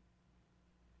him.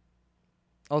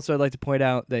 Also, I'd like to point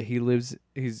out that he's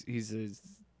a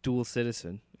dual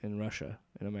citizen in Russia,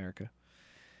 in America,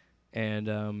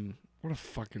 and what a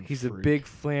fucking he's freak. a big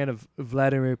fan of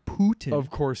Vladimir Putin. Of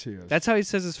course he is. That's how he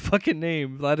says his fucking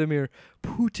name, Vladimir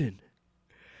Putin.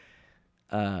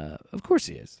 Of course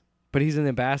he is, but he's an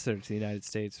ambassador to the United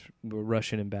States, a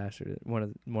Russian ambassador. One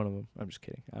of them. I'm just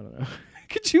kidding. I don't know.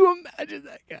 Could you imagine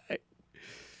that guy?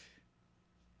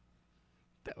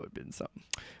 That would have been something.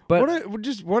 But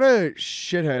what a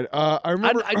shithead. I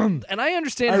remember, and I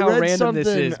understand I how read random this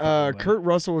something. is. by the way. Kurt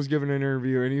Russell was giving an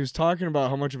interview, and he was talking about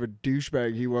how much of a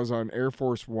douchebag he was on Air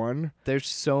Force One. There's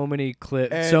so many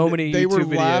clips, And so many they YouTube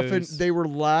were videos. laughing. They were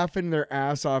laughing their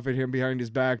ass off at him behind his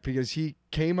back because he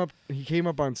came up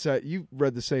on set. You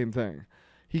read the same thing.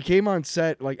 He came on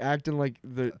set like acting like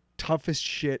the toughest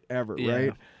shit ever, Yeah.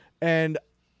 right? And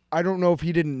I don't know if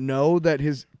he didn't know that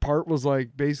his part was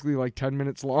like basically like 10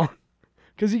 minutes long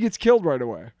because he gets killed right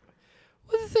away.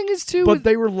 Well, the thing is too. But with,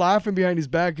 they were laughing behind his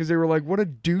back because they were like, "What a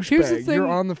Here's the douchebag! thing- You're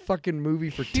on the fucking movie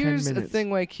for 10 here's minutes." the thing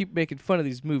why I keep making fun of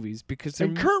these movies because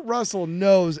And they're- Kurt Russell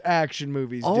knows action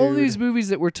movies. all dude. these movies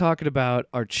that we're talking about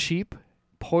are cheap,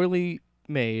 poorly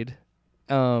made,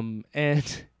 and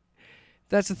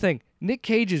that's the thing. Nick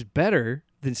Cage is better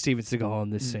than Steven Seagal in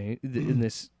this in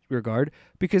this regard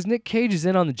because Nick Cage is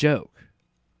in on the joke.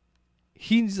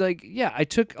 He's like, yeah, I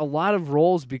took a lot of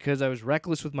roles because I was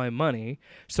reckless with my money,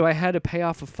 so I had to pay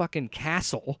off a fucking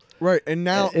castle. Right, and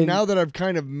now And- now that I've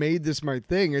kind of made this my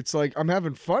thing, it's like I'm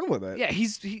having fun with it. Yeah,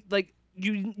 he like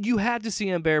you had to see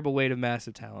Unbearable Weight of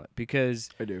Massive Talent because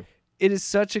I do. it is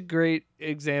such a great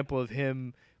example of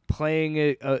him playing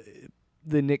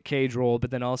the Nick Cage role,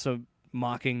 but then also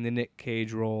mocking the Nick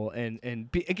Cage role and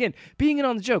again being in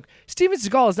on the joke. Steven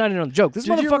Seagal is not in on the joke. This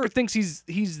Did you motherfucker ever- thinks he's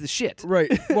the shit.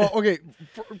 Right. Well, okay.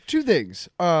 Two things.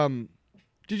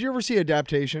 Did you ever see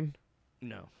Adaptation?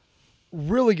 No,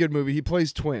 Really good movie. He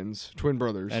plays twin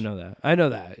brothers. I know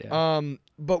that. Yeah.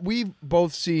 But we've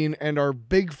both seen and are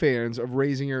big fans of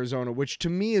Raising Arizona, which to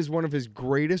me is one of his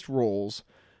greatest roles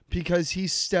because he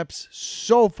steps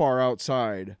so far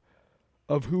outside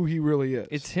of who he really is.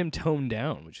 It's him toned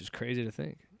down, which is crazy to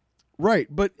think. Right,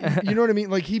 but you know what I mean?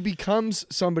 Like he becomes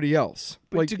somebody else.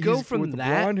 But like to go he's from with the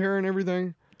that- blonde hair and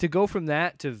everything. To go from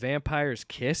that to Vampire's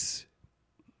Kiss,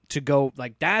 to go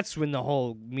like that's when the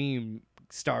whole meme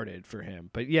started for him.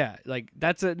 But yeah, like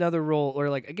that's another role. Or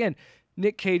like again,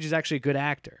 Nick Cage is actually a good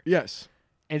actor, Yes.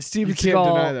 and Steven You can't Seagal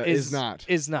deny that. is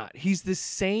Is not. He's the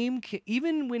same.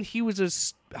 Even when he was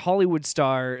a Hollywood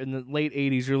star in the late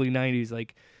 '80s, early '90s,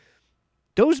 like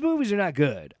those movies are not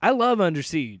good. I love Under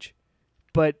Siege,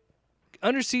 but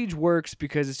Under Siege works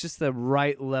because it's just the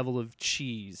right level of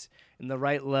cheese and the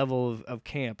right level of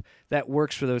camp that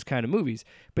works for those kind of movies.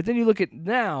 But then you look at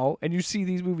now and you see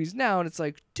these movies now, and it's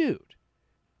like, dude,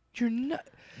 you're not.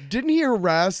 Didn't he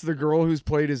harass the girl who's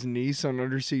played his niece on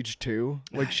Under Siege 2?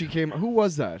 Like she came. Who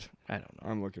was that? I don't know.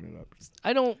 I'm looking it up.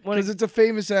 I don't want Because to. it's a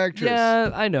famous actress.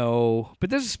 Yeah, I know, but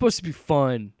this is supposed to be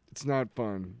fun. It's not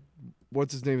fun.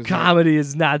 What's his name? Is Comedy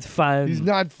is not fun. He's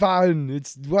not fun.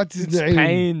 It's what's his It's name?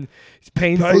 pain. It's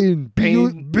painful.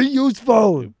 Pain. Be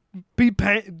useful. Be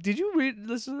pain. Did you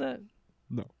listen to that?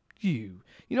 No. You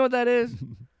know what that is?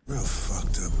 Real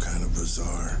fucked up, kind of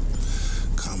bizarre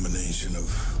combination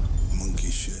of monkey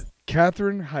shit.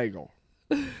 Katherine Heigl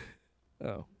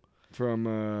Oh. from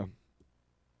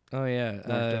Oh yeah.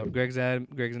 Knocked Out. Greg's Anatomy.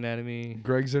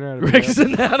 Greg's Anatomy. Greg's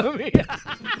Anatomy.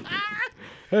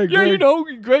 Hey, Yeah, Greg. you know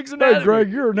Greg's Anatomy. Hey, Greg,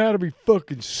 your anatomy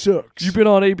fucking sucks. You've been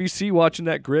on ABC watching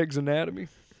that Greg's Anatomy.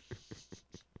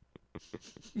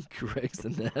 Greg's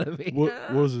Anatomy. What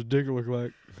does his dick look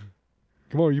like?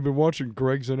 Come on, you've been watching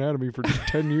Greg's Anatomy for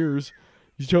 10 years.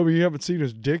 You tell me you haven't seen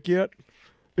his dick yet?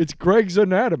 It's Greg's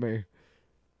Anatomy.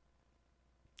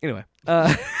 Anyway,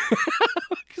 because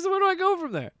where do I go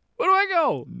from there? Where do I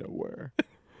go? Nowhere.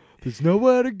 There's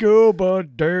nowhere to go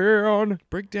but down.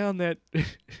 Break down that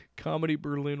comedy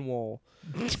Berlin Wall.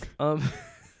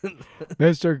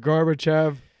 Mr.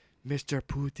 Gorbachev. Mr.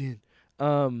 Putin.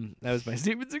 That was my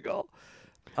Steven Seagal.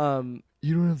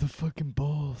 You don't have the fucking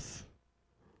balls.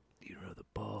 You know the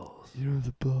balls. You don't have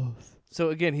the balls. So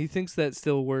again, he thinks that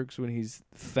still works when he's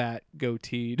fat,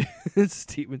 goateed,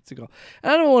 Steven Seagal.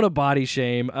 And I don't want to body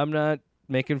shame. I'm not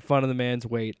making fun of the man's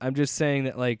weight. I'm just saying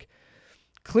that, like,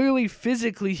 clearly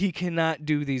physically he cannot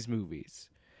do these movies.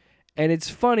 And it's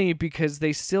funny because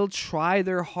they still try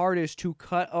their hardest to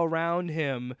cut around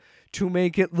him to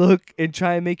make it look and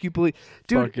try and make you believe.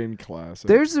 Dude, Fucking classic.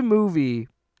 there's a movie.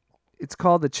 It's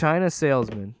called The China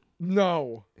Salesman.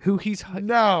 No. Who he's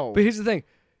No. But here's the thing.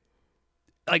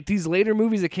 Like these later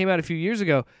movies that came out a few years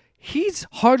ago, he's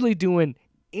hardly doing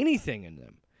anything in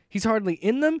them. He's hardly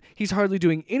in them. He's hardly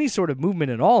doing any sort of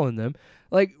movement at all in them.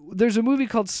 Like there's a movie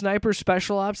called Sniper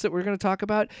Special Ops that we're going to talk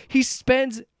about. He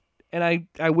spends, and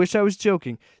I wish I was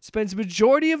joking, spends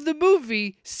majority of the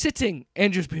movie sitting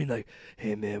and just being like,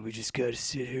 hey man, we just got to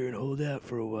sit here and hold out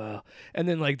for a while. And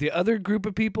then like the other group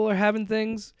of people are having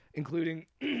things, including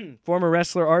former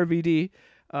wrestler RVD,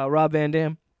 Rob Van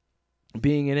Dam.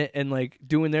 being in it and like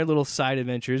doing their little side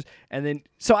adventures. And then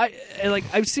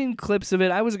I've seen clips of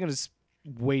it. I wasn't gonna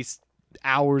waste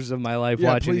hours of my life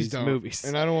watching please these don't. movies.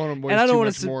 And I don't want to waste too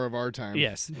much more of our time.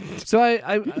 Yes. So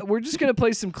we're just gonna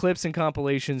play some clips and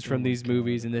compilations from these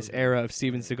movies in this era of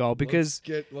Steven Seagal because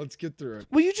let's get through it.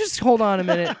 will you just hold on a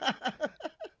minute?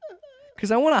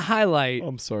 Because I want to highlight.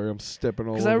 I'm sorry, I'm stepping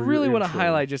all over. Because I really want to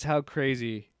highlight just how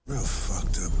crazy. Real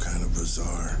fucked up, kind of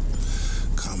bizarre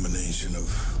combination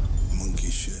of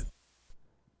monkey shit.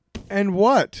 And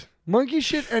what? Monkey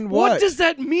shit and what? What does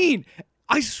that mean?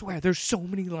 I swear there's so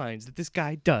many lines that this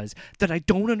guy does that I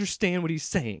don't understand what he's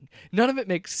saying. None of it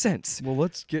makes sense. Well,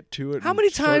 let's get to it. How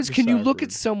many times can you look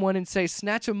at someone and say,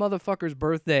 snatch a motherfucker's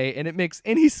birthday, and it makes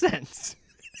any sense?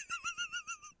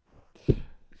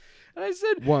 And I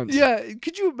said, once. Yeah,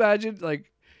 could you imagine,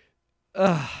 like,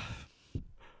 all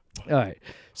right.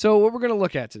 So what we're going to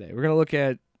look at today, we're going to look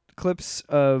at clips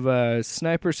of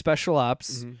Sniper Special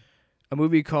Ops, a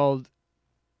movie called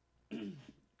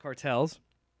Cartels.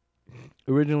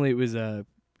 Originally, it was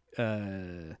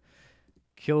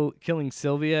Killing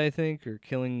Sylvia, I think, or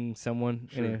Killing Someone.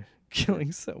 Sure. Anyway,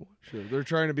 Killing Someone. Sure. They're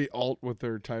trying to be alt with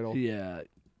their title. Yeah.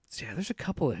 Yeah, there's a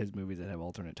couple of his movies that have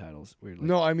alternate titles, weirdly.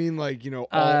 No, I mean like,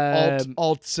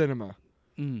 alt cinema.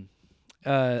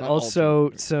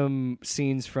 Also, some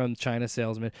scenes from China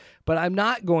Salesman. But I'm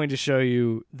not going to show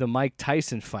you the Mike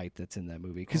Tyson fight that's in that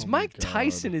movie. Because Mike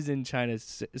Tyson is in China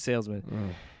Salesman.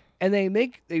 Ugh. And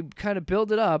they kind of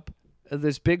build it up,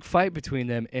 this big fight between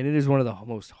them. And it is one of the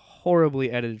most horribly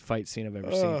edited fight scene I've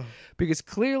ever seen. Because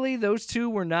clearly those two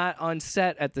were not on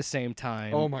set at the same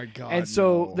time. Oh, my God. And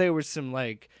so no. there was some,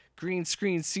 like, green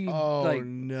screen scene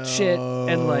no. shit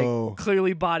and like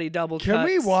clearly body double cuts. Can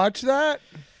we watch that?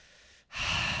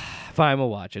 Fine,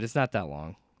 we'll watch it. It's not that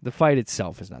long. The fight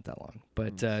itself is not that long.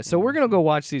 But so we're gonna go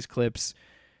watch these clips.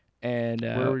 And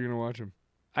where are we gonna watch them?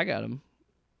 I got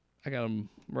them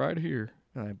right here.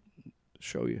 I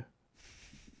show you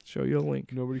a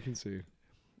link. Nobody can see.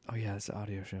 Oh yeah, it's an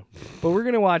audio show. But we're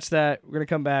gonna watch that. We're gonna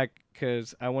come back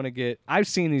because I want to get. I've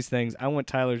seen these things. I want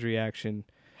Tyler's reaction.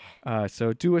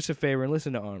 So do us a favor and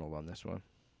listen to Arnold on this one.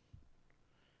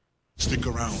 Stick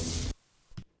around.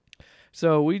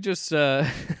 So we just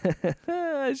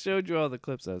I showed you all the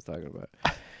clips I was talking about.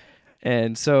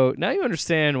 And so now you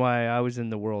understand why I was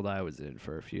in the world I was in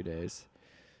for a few days.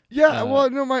 Yeah, well,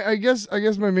 no, I guess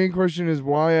my main question is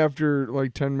why after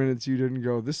like 10 minutes you didn't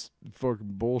go, this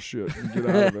fucking bullshit, and get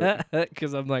out of it.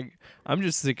 Because I'm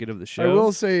just thinking of the show. I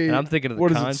will say, and I'm thinking of the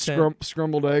what content. is it,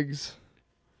 Scrambled Eggs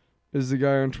is the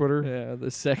guy on Twitter. Yeah, the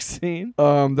sex scene.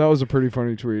 That was a pretty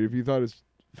funny tweet. If you thought his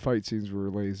fight scenes were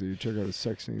lazy, check out his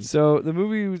sex scenes. So the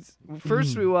movie was,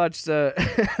 first we watched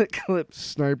clips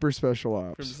Sniper Special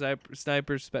Ops. from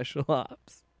Sniper Special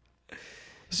Ops.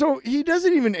 So he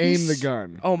doesn't even aim the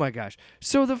gun. Oh my gosh.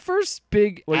 So the first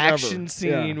big Like action ever.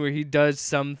 scene Yeah. where he does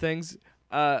some things,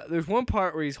 there's one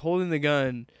part where he's holding the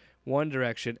gun one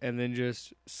direction and then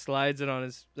just slides it on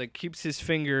his, like keeps his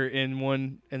finger in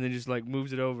one and then just like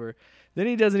moves it over. Then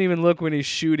he doesn't even look when he's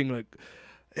shooting, like,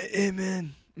 hey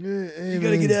man, you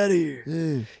gotta get out of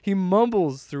here. He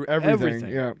mumbles through everything.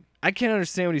 Yeah. I can't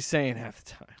understand what he's saying half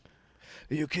the time.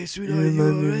 Are you okay, sweetheart? You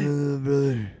all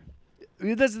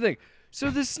right? That's the thing. So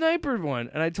the sniper one,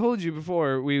 and I told you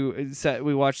before we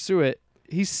watched through it,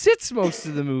 he sits most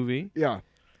of the movie. Yeah.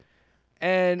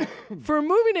 And for a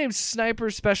movie named Sniper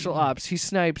Special Ops, he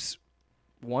snipes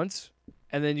once.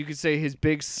 And then you could say his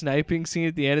big sniping scene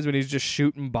at the end is when he's just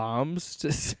shooting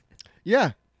bombs.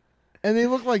 Yeah. And they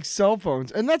look like cell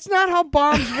phones. And that's not how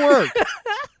bombs work.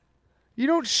 You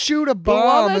don't shoot a bomb. But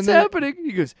while that's and then happening,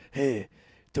 he goes, hey,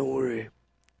 don't worry.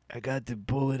 I got the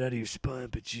bullet out of your spine,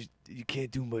 but you can't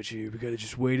do much here. We got to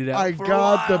just wait it out I for a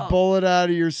got the while." bullet out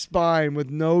of your spine with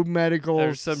no medical.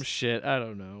 There's some shit. I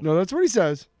don't know. No, that's what he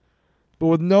says. But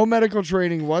with no medical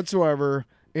training whatsoever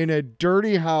in a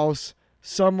dirty house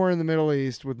somewhere in the Middle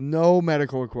East with no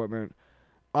medical equipment,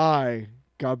 I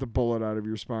got the bullet out of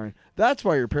your spine. That's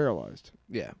why you're paralyzed.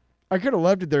 Yeah. I could have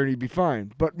left it there and you'd be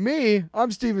fine. But me,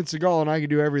 I'm Steven Seagal and I can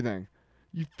do everything.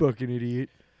 You fucking idiot.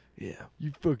 Yeah.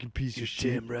 You fucking piece of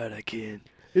shit. Damn right I can.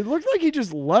 It looked like he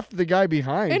just left the guy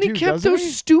behind. And too, he kept doesn't those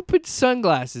he? stupid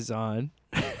sunglasses on.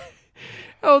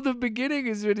 Oh, the beginning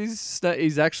is when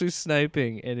he's actually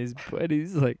sniping, and he's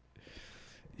like,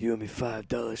 "You owe me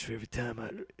 $5 for every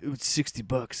time it was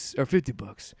 $60 or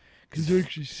 $50, It's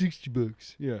actually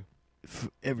 $60. Yeah. for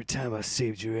every time I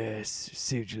saved your ass,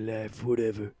 saved your life,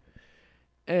 whatever."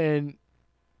 And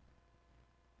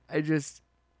I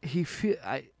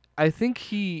think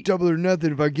he. Double or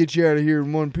nothing if I get you out of here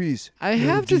in one piece. I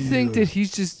have to think that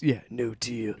he's just no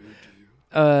deal.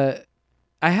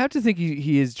 I have to think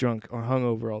he is drunk or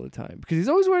hungover all the time because he's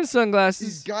always wearing sunglasses.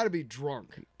 He's got to be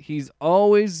drunk. He's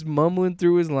always mumbling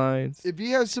through his lines. If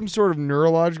he has some sort of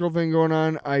neurological thing going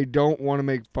on, I don't want to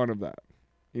make fun of that.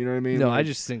 You know what I mean? No, like, I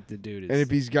just think the dude is. And if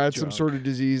he's got some drunk. sort of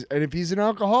disease, and if he's an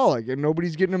alcoholic and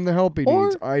nobody's getting him the help he Or,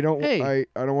 needs, I don't. hey,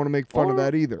 I don't want to make fun of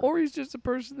that either. Or he's just a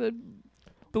person that.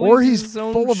 Or he's his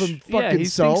own full of him fucking he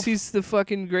self. thinks he's the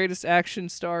fucking greatest action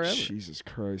star ever. Jesus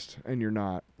Christ! And you're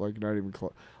not. Like, not even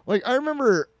close. Like, I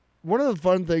remember one of the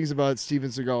fun things about Steven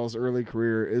Seagal's early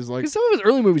career is like Because some of his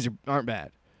early movies aren't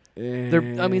bad.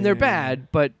 They're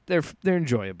bad, but they're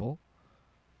enjoyable.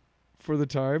 For the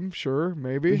time, sure,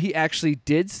 maybe. He actually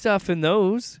did stuff in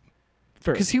those.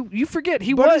 Fair. Because you forget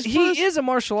he But his he first- is a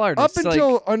martial artist. Up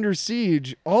until Under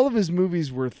Siege, all of his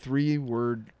movies were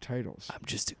 3-word titles, I'm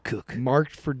just a cook.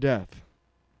 marked for death.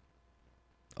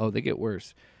 Oh, they get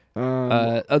worse. Um,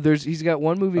 He's got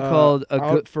one movie called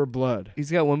Out for Blood.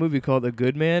 He's got one movie called A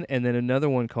Good Man, and then another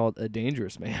one called A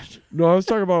Dangerous Man. No, I was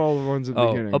talking about all the ones at the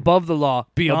beginning. Above the Law,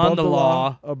 Beyond Above the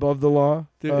Law, Above the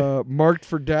Law. Marked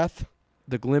for Death.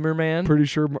 The Glimmer Man. Pretty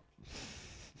sure. You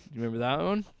remember that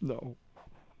one? No,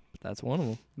 That's one of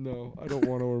them. no, I don't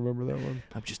want to remember that one.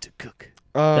 I'm just a cook.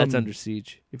 That's Um, Under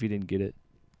Siege. If you didn't get it.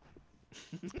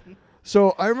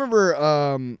 So I remember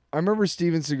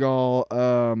Steven Seagal.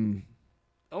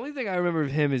 The only thing I remember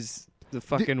of him is the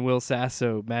fucking Will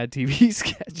Sasso Mad TV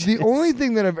sketch. The only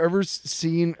thing that I've ever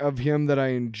seen of him that I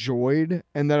enjoyed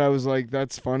and that I was like,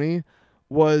 that's funny,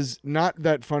 was not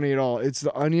that funny at all. It's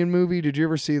the Onion movie. Did you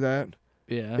ever see that?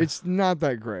 Yeah. It's not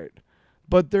that great.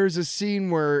 But there's a scene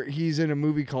where he's in a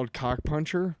movie called Cock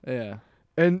Puncher, yeah.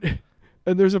 and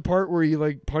there's a part where he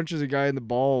like punches a guy in the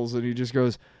balls, and he just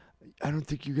goes, "I don't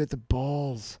think you get the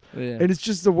balls." Yeah. And it's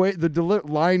just the way the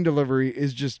line delivery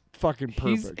is just fucking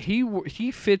perfect.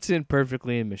 He fits in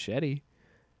perfectly in Machete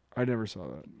I never saw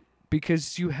that.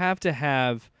 because you have to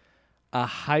have a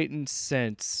heightened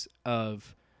sense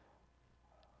of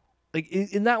like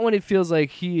in that one it feels like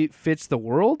he fits the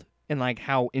world and like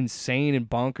how insane and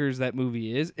bonkers that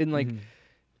movie is and like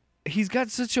he's got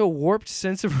such a warped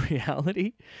sense of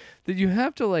reality that you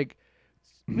have to like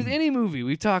with any movie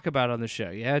we talk about on the show,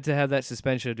 you have to have that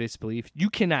suspension of disbelief. You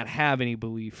cannot have any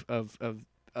belief of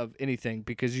anything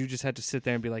because you just have to sit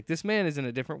there and be like, this man is in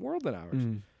a different world than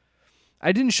ours.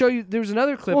 I didn't show you. There was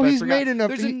another clip. Well, I he's forgot. made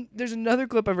enough. There's another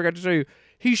clip I forgot to show you.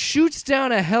 He shoots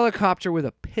down a helicopter with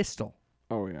a pistol.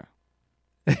 Oh yeah.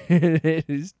 It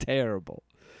is terrible.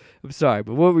 I'm sorry,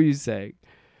 but what were you saying?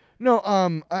 No, I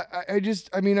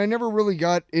mean, I never really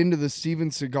got into the Steven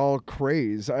Seagal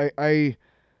craze. I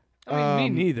me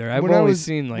neither. I've when I always was-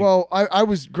 seen like. Well, I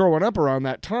was growing up around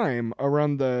that time,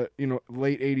 around the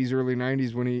late '80s, early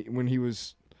 '90s, when he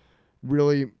was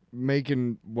really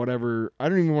making whatever. I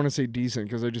don't even want to say decent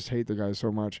because I just hate the guy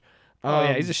so much. oh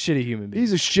yeah, he's a shitty human being.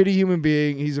 He's a shitty human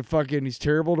being. He's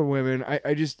terrible to women.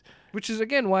 I just Which is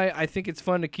again why I think it's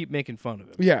fun to keep making fun of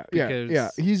him. yeah.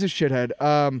 Because- He's a shithead.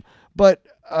 But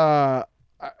I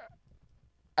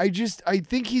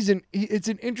think it's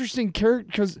an interesting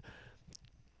character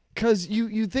because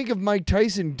you think of Mike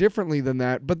Tyson differently than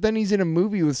that, but then he's in a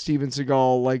movie with Steven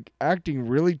Seagal, like acting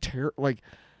really like,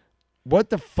 what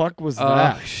the fuck was Oh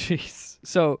that? jeez.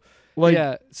 So Like,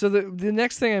 yeah. So the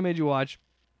next thing I made you watch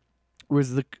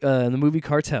was the movie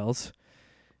Cartels,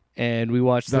 and we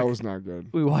watched that was not good.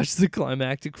 we watched the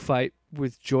climactic fight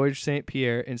with George St.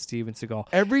 Pierre and Steven Seagal.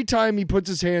 Every time he puts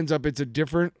his hands up, it's a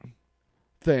different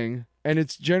thing, and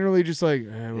it's generally just like,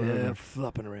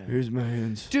 flopping around. here's my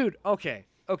hands. Dude, okay.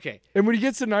 And when he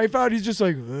gets the knife out, he's just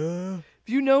like, If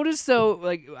you notice though,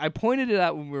 like I pointed it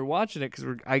out when we were watching it because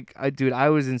I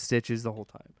was in stitches the whole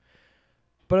time.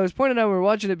 But I was pointing out when we were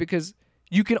watching it because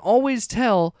you can always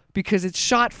tell because it's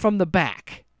shot from the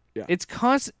back. Yeah. It's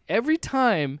constant every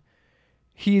time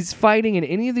he's fighting in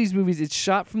any of these movies. It's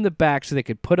shot from the back so they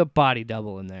could put a body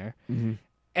double in there.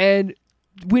 And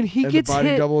when he and gets the body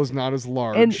hit, double is not as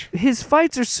large. and his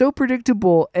fights are so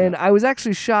predictable, and I was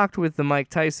actually shocked with the Mike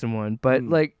Tyson one, but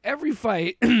like every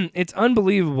fight, it's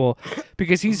unbelievable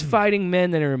because he's fighting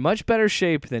men that are in much better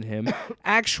shape than him,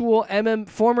 actual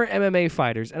former MMA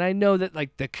fighters, and I know that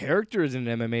like the character is an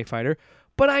MMA fighter,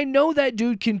 but I know that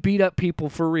dude can beat up people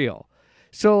for real.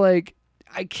 So like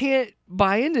I can't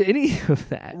buy into any of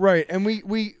that. right, and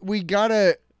we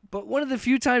gotta. But one of the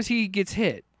few times he gets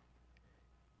hit,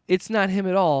 it's not him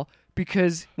at all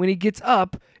because when he gets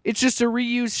up, it's just a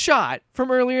reused shot from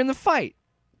earlier in the fight.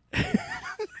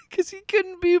 Because he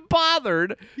couldn't be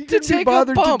bothered He to couldn't be take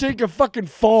bothered a bump. to take a fucking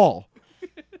fall.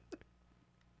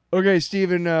 Okay,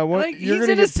 Steven, Like, you're he's gonna in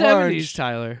get his 70s, punched.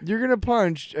 Tyler. You're gonna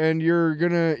punch, and you're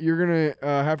gonna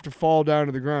have to fall down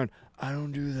to the ground. I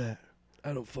don't do that.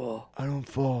 I don't fall. I don't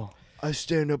fall. I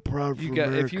stand up proud for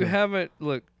America. If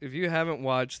you haven't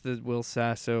watched the Will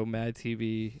Sasso Mad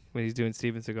TV when he's doing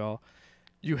Steven Seagal,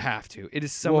 you have to. It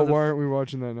is some well, of the why aren't we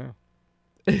watching that now?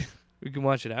 we can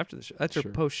watch it after the show. That's Sure.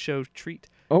 your post-show treat.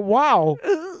 Oh, wow.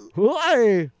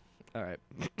 Why? All right.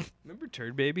 Remember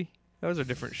Turd Baby? That was a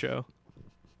different show.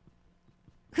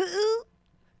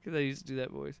 Because I used to do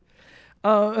that voice.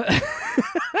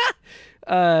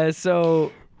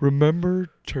 So Remember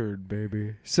Turd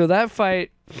Baby. So that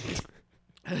fight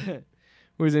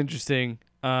was interesting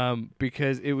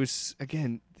because it was,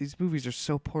 again, these movies are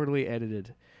so poorly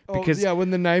edited. Because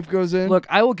when the knife goes in. Look,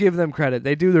 I will give them credit.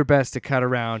 They do their best to cut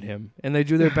around him, and they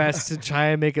do their best to try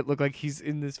and make it look like he's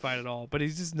in this fight at all. But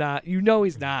he's just not. You know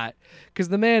he's not. Because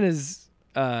the man is,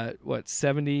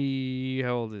 70?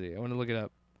 How old is he? I want to look it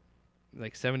up.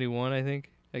 Like 71, I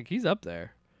think. Like, he's up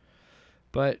there.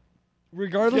 But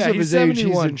regardless of his age, he's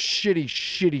in shitty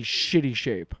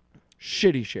shape.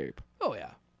 Shitty shape. Oh,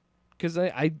 yeah. Because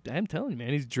I'm telling you, man,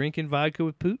 he's drinking vodka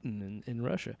with Putin in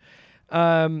Russia.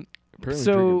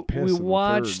 So we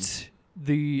watched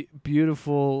the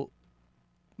beautiful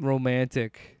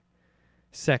romantic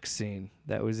sex scene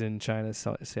that was in China's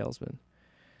Salesman.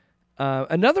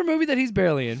 Another movie that he's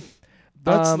barely in.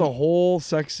 That's the whole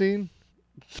sex scene?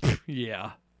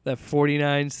 Yeah. That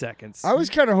 49 seconds. I was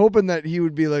kind of hoping that he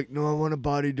would be like, no, I want a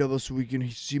body double so we can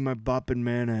see my bopping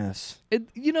man ass.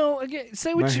 Again,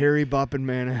 say what my you... hairy bopping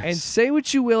man ass. And say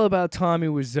what you will about Tommy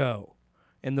Wiseau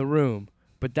in The Room,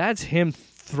 but that's him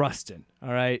thrusting,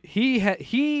 all right? He had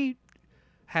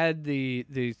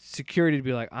the security to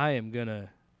be like, I'm gonna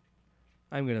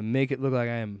make it look like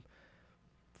I am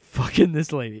fucking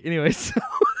this lady. Anyway, so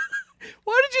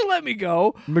why did you let me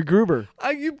go? MacGruber.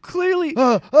 You clearly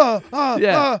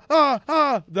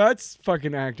That's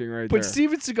fucking acting right there. But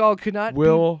Steven Seagal could not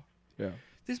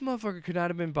This motherfucker could not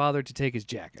have been bothered to take his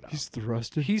jacket off. He's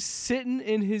thrusting. He's sitting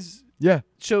in his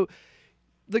So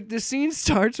like the scene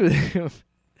starts with him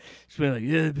just being like,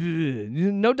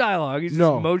 no dialogue. He's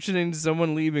just motioning to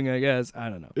someone leaving, I guess. I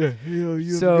don't know. Yeah,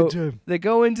 you have a good time. They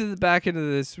go into the back end of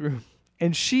this room,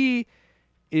 and she's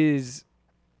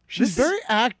very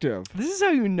active. This is how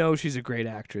you know she's a great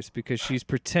actress, because she's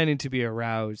pretending to be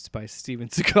aroused by Steven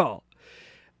Seagal.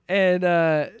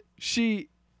 And she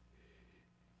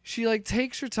like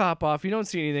takes her top off. You don't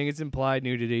see anything. It's implied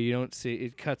nudity. You don't see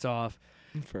it. Cuts off.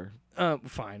 Fair.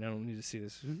 Fine. I don't need to see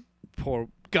this. Poor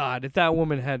God, if that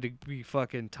woman had to be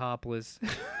fucking topless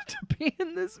to be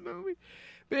in this movie.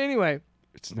 But anyway,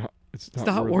 it's not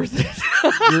worth it.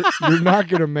 you're not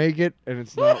gonna make it, and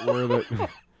it's not worth it.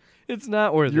 It's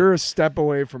not worth it. You're a step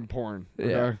away from porn.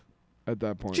 Okay? Yeah. At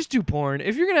that point, just do porn.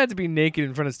 If you're gonna have to be naked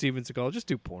in front of Steven Seagal, just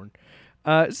do porn.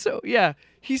 So yeah,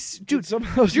 dude.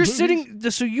 You're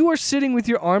sitting. So you are sitting with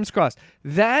your arms crossed.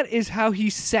 That is how he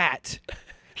sat.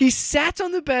 He sat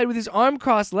on the bed with his arm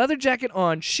crossed, leather jacket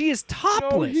on. She is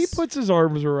topless. No, he puts his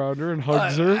arms around her and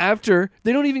hugs her. After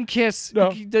they don't even kiss. No.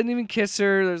 He doesn't even kiss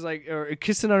her. There's or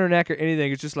kissing on her neck or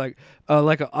anything. It's just like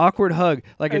an awkward hug.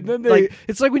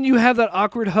 It's like when you have that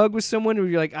awkward hug with someone where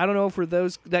you're like, I don't know if we're that good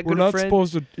of friends. We're not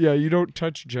supposed to. Yeah, you don't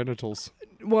touch genitals.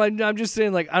 Well, I'm just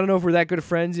saying, like, I don't know if we're that good of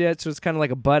friends yet, so it's kind of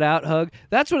like a butt out hug.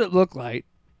 That's what it looked like.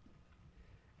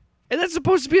 And that's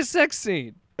supposed to be a sex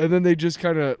scene. And then they just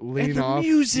kind of lean off. The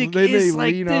music they is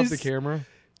lean like off the camera.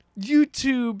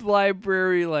 YouTube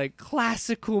library, like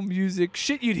classical music,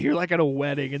 shit you'd hear like at a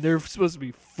wedding, and they're supposed to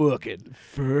be fucking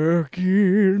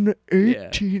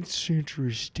 18th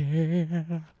century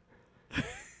style.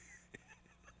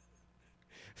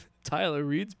 Tyler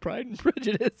Reed's Pride and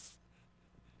Prejudice.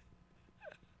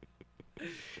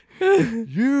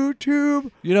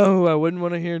 YouTube. You know who I wouldn't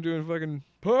want to hear doing fucking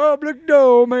public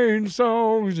domain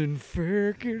songs and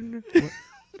fucking.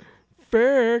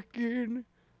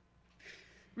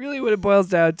 Really, what it boils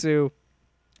down to,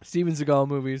 Steven Seagal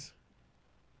movies.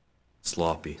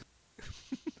 Sloppy.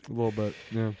 A little bit,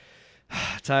 yeah.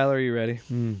 Tyler, are you ready?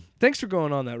 Thanks for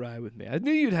going on that ride with me. I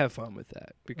knew you'd have fun with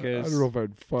that because I don't know if I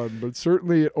had fun, but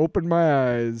certainly it opened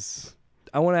my eyes.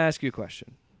 I want to ask you a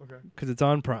question. Okay. Because it's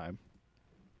on Prime.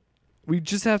 We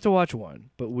just have to watch one,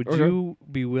 but would you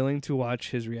be willing to watch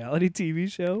his reality TV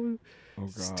show? Oh,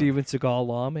 God. Steven Seagal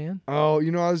Lawman? Oh,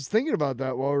 I was thinking about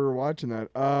that while we were watching that.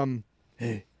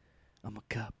 Hey, I'm a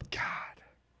cop. God.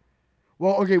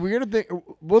 Well, okay, we're gonna think.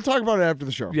 We'll talk about it after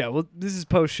the show. Yeah, well, this is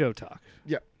post-show talk.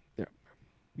 Yeah.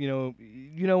 You know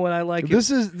what I like.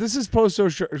 This is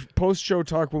post-show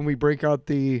talk when we break out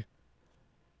the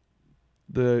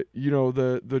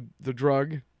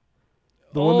drug.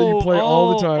 The one that you play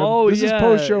all the time. This is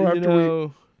post-show after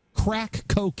we... crack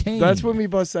cocaine. That's when we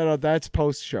bust that out. That's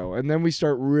post-show. And then we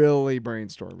start really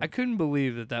brainstorming. I couldn't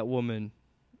believe that woman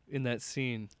in that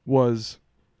scene was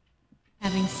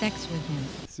having sex with him.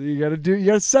 So you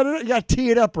gotta set it up, you gotta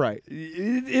tee it up right.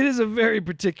 It is a very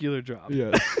particular job.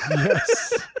 Yes.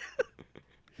 Yes.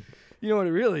 You know what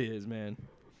it really is, man.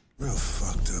 Real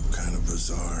fucked up, kind of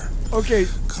bizarre. Okay.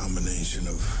 Combination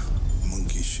of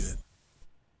monkey shit.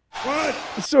 What?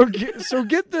 So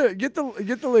get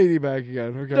the lady back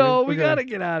again. Okay. No, we Okay. gotta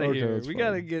get out of Okay, here. that's We fine.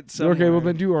 gotta get somewhere. Okay, well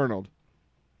then do Arnold.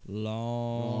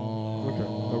 Long. Okay,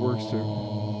 that works too.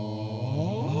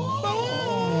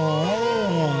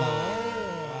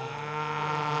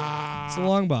 It's a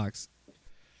long box.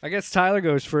 I guess Tyler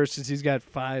goes first since he's got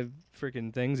 5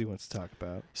 freaking things he wants to talk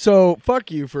about. So fuck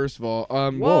you, first of all.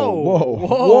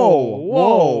 Whoa.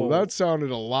 That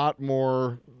sounded a lot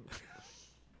more.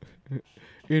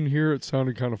 In here, it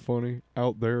sounded kind of funny.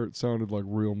 Out there, it sounded like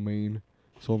real mean.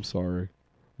 So I'm sorry.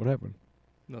 What happened?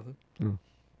 Nothing.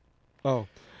 Oh.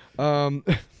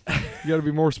 You got to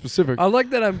be more specific. I like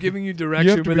that I'm giving you You direction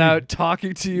have to without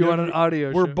talking to you you on have an to-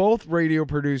 audio We're show. both radio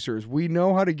producers. We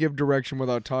know how to give direction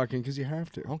without talking because you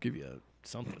have to. I'll give you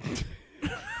something.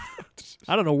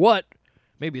 I don't know what.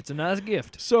 Maybe it's a nice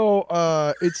gift. So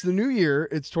it's the new year.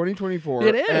 It's 2024.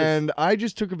 It is. And I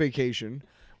just took a vacation,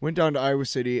 went down to Iowa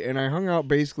City, and I hung out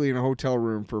basically in a hotel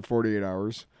room for 48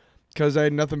 hours because I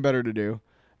had nothing better to do.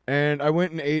 And I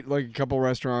went and ate like a couple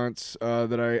restaurants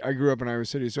that I grew up in Iowa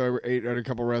City, so I ate at a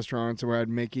couple restaurants. And I had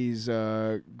Mickey's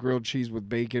grilled cheese with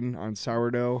bacon on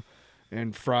sourdough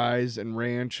and fries and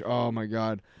ranch. Oh, my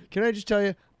God. Can I just tell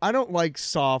you, I don't like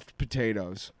soft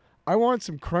potatoes. I want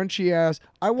some crunchy ass.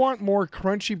 I want more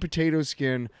crunchy potato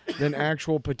skin than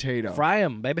actual potato. Fry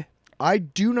 'em, baby. I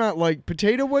do not like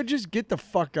potato wedges. Get the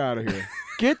fuck out of here.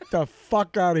 Get the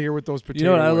fuck out of here with those potato You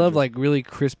know what? I wedges. love like really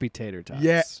crispy tater tots.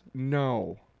 Yeah,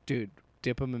 no. Dude,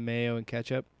 dip them in mayo and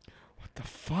ketchup. What the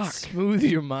fuck? Smooth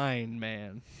your mind,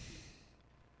 man.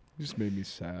 Just made me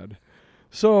sad.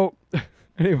 So,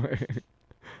 anyway,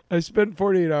 I spent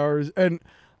 48 hours, and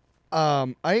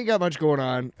I ain't got much going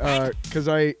on because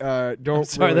I don't. I'm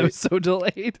sorry, that really- was so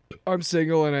delayed. I'm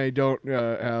single, and I don't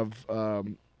have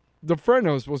the friend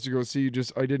I was supposed to go see.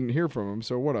 Just I didn't hear from him,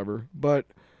 so whatever. But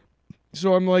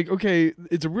so I'm like, okay,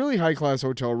 it's a really high class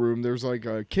hotel room. There's like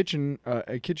a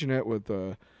kitchenette with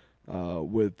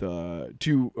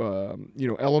two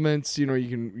elements. You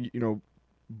can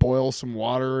boil some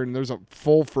water, and there's a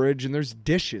full fridge, and there's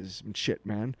dishes and shit,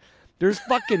 man. There's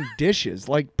fucking dishes,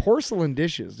 like porcelain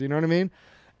dishes. You know what I mean?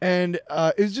 And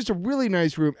it was just a really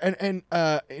nice room. And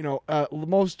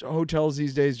most hotels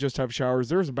these days just have showers.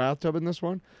 There's a bathtub in this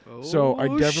one, so I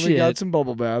definitely got some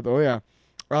bubble bath. Oh yeah.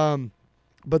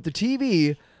 But the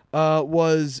TV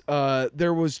was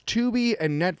there was Tubi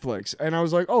and Netflix, and I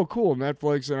was like, oh cool,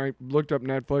 Netflix. And I looked up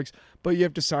Netflix, but you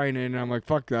have to sign in, and I'm like,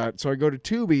 fuck that. So I go to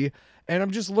Tubi, and I'm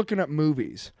just looking up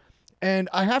movies. And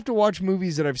I have to watch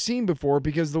movies that I've seen before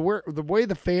because the way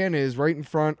the fan is right in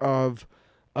front of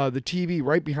the TV,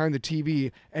 right behind the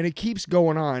TV, and it keeps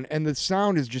going on, and the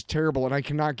sound is just terrible, and I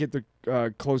cannot get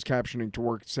the closed captioning to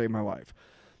work to save my life.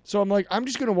 So I'm like, I'm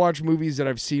just going to watch movies that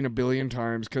I've seen a billion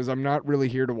times because I'm not really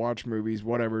here to watch movies,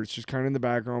 whatever. It's just kind of in the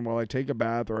background while I take a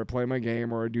bath or I play my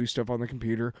game or I do stuff on the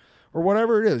computer or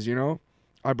whatever it is,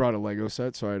 I brought a Lego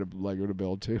set, so I had a Lego to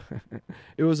build too.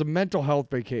 It was a mental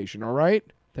health vacation, all right?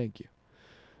 Thank you.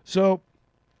 So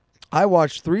I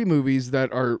watched 3 movies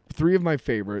that are 3 of my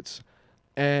favorites,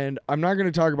 and I'm not going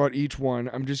to talk about each one.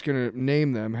 I'm just going to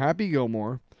name them: Happy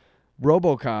Gilmore,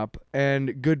 RoboCop, and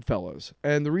Goodfellas.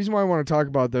 And the reason why I want to talk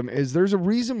about them is there's a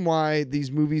reason why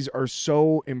these movies are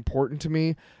so important to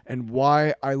me and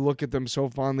why I look at them so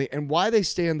fondly and why they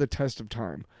stand the test of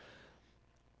time.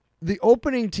 The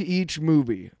opening to each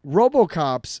movie,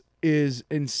 RoboCop's, is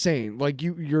insane. Like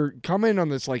you're coming on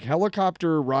this like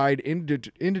helicopter ride into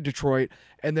Detroit,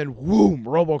 and then whoom,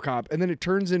 RoboCop, and then it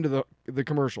turns into the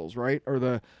commercials, right? Or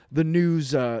the news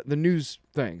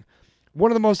thing. One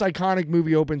of the most iconic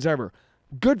movie opens ever.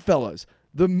 Goodfellas.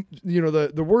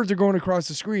 The words are going across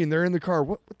the screen. They're in the car.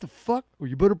 What the fuck?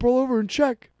 Well, you better pull over and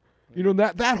check.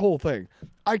 That whole thing.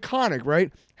 Iconic,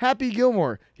 right? Happy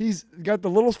Gilmore. He's got the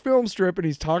little film strip and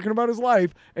he's talking about his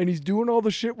life and he's doing all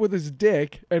the shit with his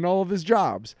dick and all of his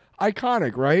jobs.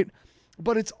 Iconic, right?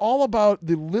 But it's all about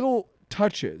the little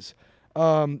touches,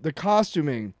 the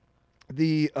costuming,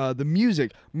 the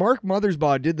music. Mark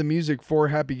Mothersbaugh did the music for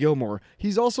Happy Gilmore.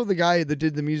 He's also the guy that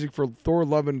did the music for Thor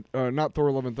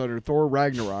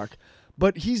Ragnarok.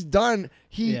 But he's done.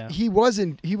 He was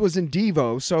in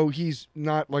Devo, so he's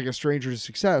not like a stranger to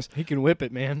success. He can whip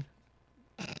it, man.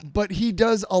 but he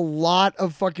does a lot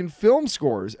of fucking film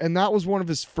scores, and that was one of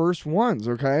his first ones.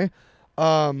 Okay,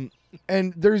 and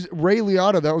there's Ray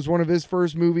Liotta. That was one of his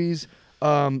first movies.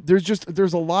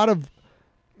 There's a lot of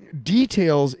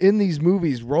details in these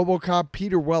movies. RoboCop,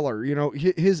 Peter Weller,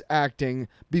 his acting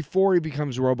before he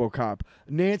becomes RoboCop.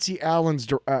 Nancy Allen's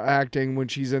acting when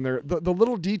she's in there. The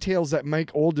little details that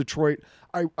make old Detroit.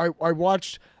 I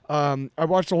watched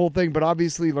the whole thing, but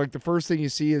obviously, like, the first thing you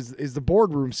see is the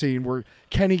boardroom scene where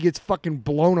Kenny gets fucking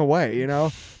blown away,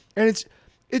 and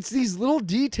it's these little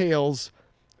details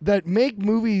that make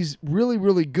movies really,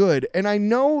 really good. And I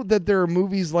know that there are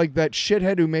movies like that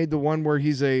shithead who made the one where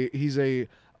he's a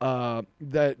that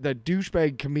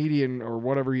douchebag comedian or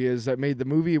whatever he is that made the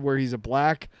movie where he's a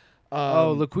black.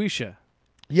 LaQuisha.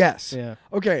 Yes. Yeah.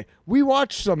 Okay. We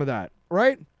watched some of that,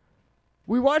 right?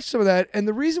 We watched some of that, and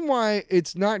the reason why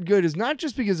it's not good is not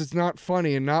just because it's not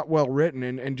funny and not well written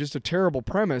and just a terrible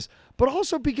premise, but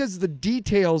also because the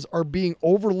details are being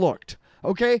overlooked.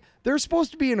 Okay? They're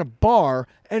supposed to be in a bar,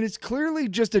 and it's clearly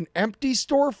just an empty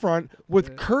storefront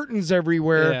with curtains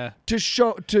everywhere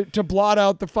to blot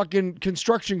out the fucking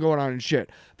construction going on and shit.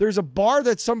 There's a bar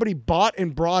that somebody bought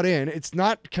and brought in. It's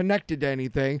not connected to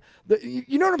anything.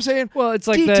 You know what I'm saying? Well, it's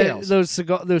like those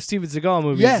Steven Seagal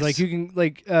movies. Yes. Like, you can,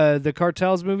 like, the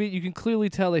Cartels movie, you can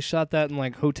clearly tell they shot that in,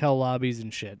 like, hotel lobbies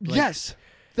and shit. Like, yes.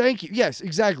 Thank you. Yes,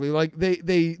 exactly. Like, they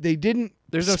didn't.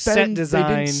 There's no set design.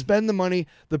 They didn't spend the money.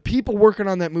 The people working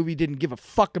on that movie didn't give a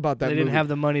fuck about that movie. They didn't have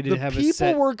the money to have a set. The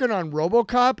people working on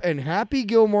RoboCop and Happy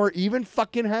Gilmore, even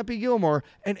fucking Happy Gilmore,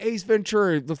 and Ace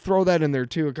Ventura, throw that in there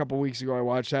too. A couple weeks ago I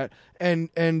watched that.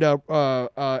 And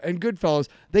Goodfellas,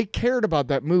 they cared about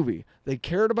that movie. They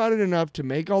cared about it enough to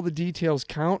make all the details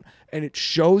count, and it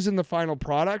shows in the final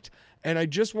product. And I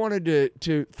just wanted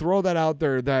to throw that out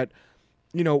there that,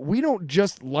 we don't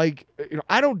just like,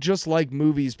 I don't just like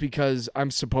movies because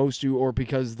I'm supposed to or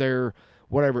because they're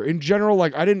whatever. In general,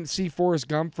 like, I didn't see Forrest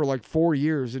Gump for like 4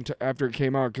 years after it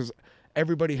came out because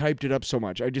everybody hyped it up so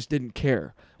much. I just didn't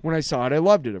care. When I saw it, I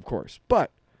loved it, of course.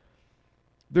 But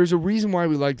there's a reason why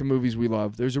we like the movies we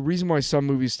love. There's a reason why some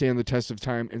movies stand the test of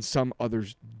time and some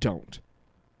others don't.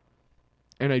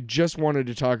 And I just wanted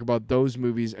to talk about those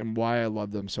movies and why I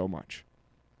love them so much.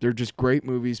 They're just great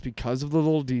movies because of the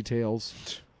little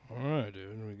details. All right,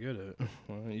 dude, we get it.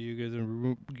 Why don't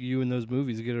you and those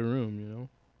movies get a room,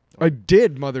 I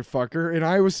did, motherfucker, in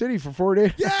Iowa City for 4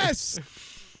 days. Yes!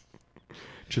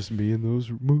 Just me and those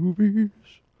movies.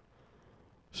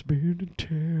 Spending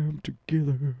time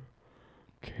together.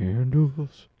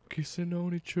 Candles. Kissing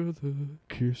on each other.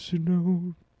 Kissing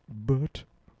on butt.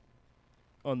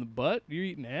 On the butt? You're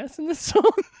eating ass in this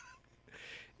song?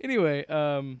 Anyway,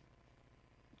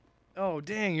 oh,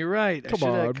 dang, you're right. Come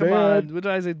on. What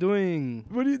was I doing?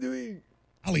 What are you doing?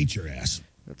 I'll eat your ass.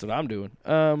 That's what I'm doing.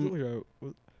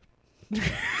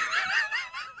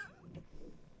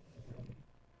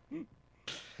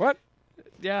 What?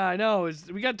 Yeah, I know.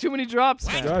 We got too many drops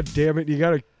now. God damn it! You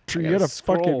gotta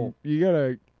scroll.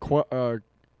 You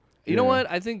know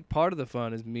what? I think part of the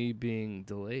fun is me being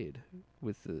delayed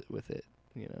with it.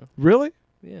 Really?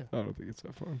 Yeah. I don't think it's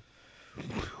that fun.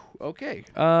 Okay.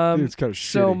 I think it's kind of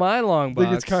shitty. So my long box. I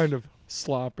think it's kind of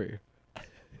sloppy.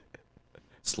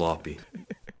 Sloppy.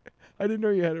 I didn't know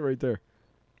you had it right there.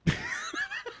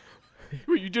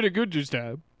 Well, you did a good just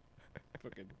time.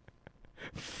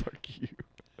 Fuck you.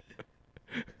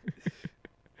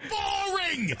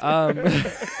 Boring!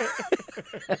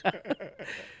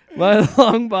 My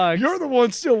long box. You're the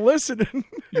one still listening.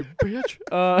 You bitch.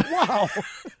 Wow.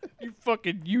 You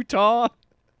fucking Utah.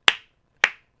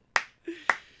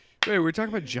 Wait, we're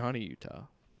talking about Johnny Utah.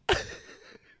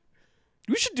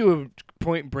 We should do a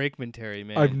Point Break commentary,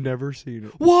 man. I've never seen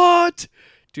it. What?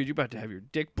 Dude, you're about to have your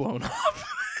dick blown off.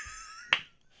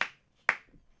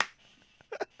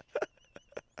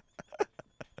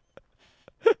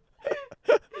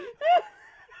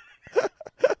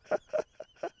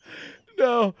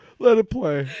 No, let it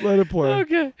play. Let it play.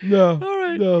 Okay. No. All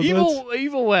right. No,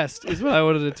 Evil West is what I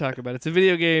wanted to talk about. It's a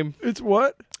video game. It's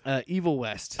what? Evil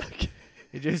West.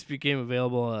 It just became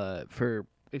available for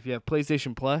if you have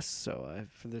PlayStation Plus. So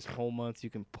for this whole month, you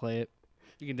can play it.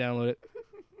 You can download it.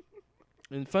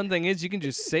 And the fun thing is, you can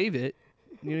just save it.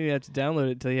 You don't even have to download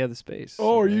it until you have the space.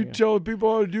 Oh, are you telling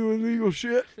people how to do illegal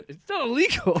shit? It's not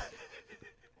illegal.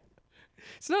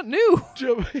 It's not new.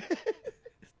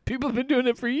 People have been doing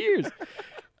it for years.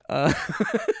 I'm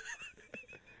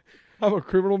a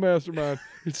criminal mastermind.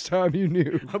 It's time you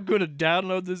knew. I'm going to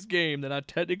download this game that I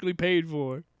technically paid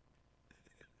for.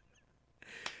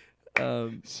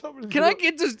 Can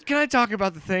I talk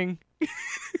about the thing?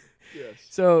 Yes.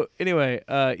 So anyway,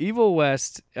 Evil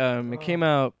West. It came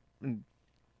out in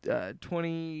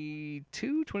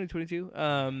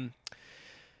 2022.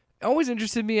 Always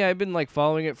interested me. I've been like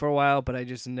following it for a while, but I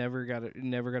just never got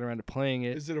around to playing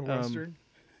it. Is it a Western?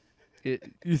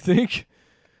 You think?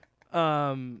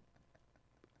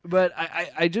 But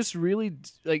I just really,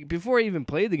 like, before I even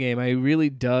played the game, I really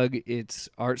dug its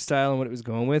art style and what it was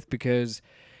going with, because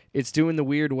it's doing the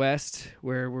Weird West,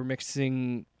 where we're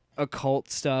mixing occult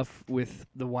stuff with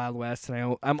the Wild West,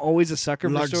 and I'm always a sucker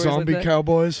for Like stories zombie like that.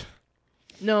 cowboys?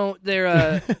 No,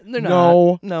 they're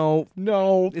not. No.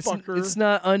 No, It's, fucker. It's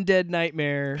not Undead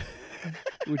Nightmare,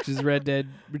 which is Red Dead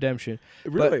Redemption.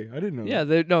 Really? I didn't know Yeah,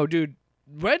 no, dude.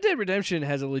 Red Dead Redemption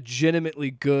has a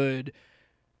legitimately good,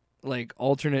 like,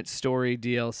 alternate story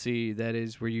DLC that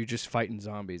is where you just fighting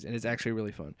zombies, and it's actually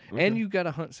really fun. Okay. And you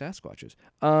gotta hunt Sasquatches.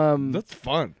 That's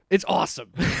fun. It's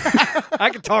awesome. I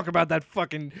could talk about that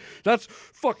fucking. That's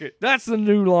the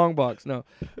new long box. No,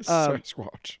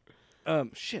 Sasquatch.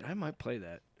 shit, I might play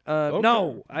that. Okay.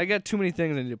 No, I got too many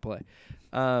things I need to play.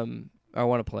 I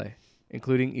want to play,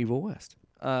 including Evil West.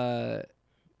 So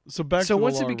back. So to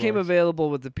once the it long became box. available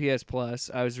with the PS Plus,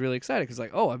 I was really excited because,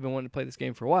 like, oh, I've been wanting to play this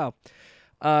game for a while.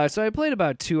 So I played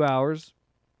about 2 hours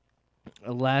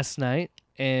last night,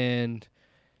 and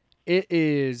it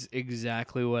is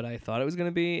exactly what I thought it was going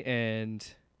to be. And,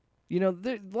 you know,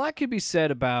 a lot could be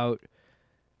said about,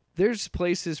 there's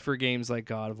places for games like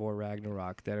God of War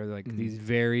Ragnarok that are like these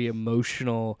very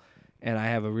emotional, and I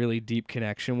have a really deep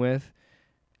connection with.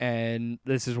 And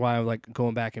this is why I'm like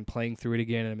going back and playing through it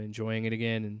again, and I'm enjoying it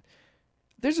again. And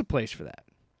there's a place for that.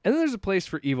 And then there's a place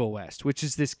for Evil West, which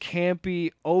is this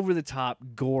campy, over-the-top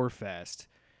gore fest.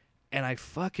 And I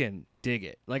fucking dig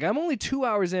it. Like, I'm only 2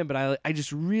 hours in, but I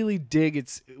just really dig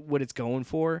what it's going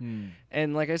for.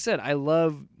 And like I said, I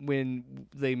love when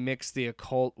they mix the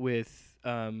occult with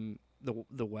the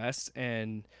West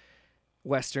and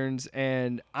Westerns.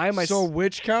 And So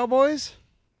which cowboys?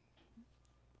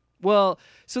 Well,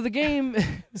 so the game,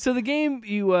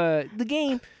 you I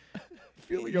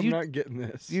feel like I'm not getting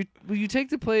this. You take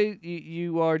the play.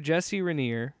 You are Jesse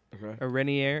Renier, Okay. or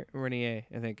Renier,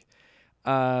 I think,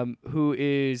 who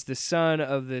is the son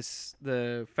of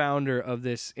the founder of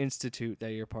this institute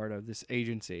that you're part of, this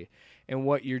agency. And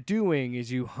what you're doing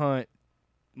is you hunt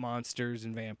monsters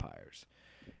and vampires,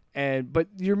 but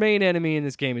your main enemy in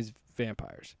this game is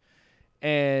vampires.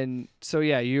 And so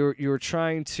yeah, you're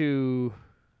trying to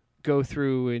go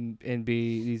through and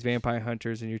be these vampire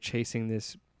hunters, and you're chasing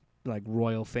this like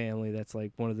royal family that's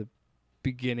like one of the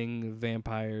beginning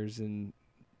vampires in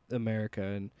America,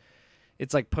 and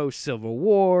it's like post Civil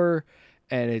War,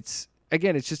 and it's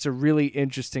just a really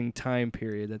interesting time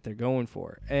period that they're going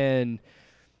for. And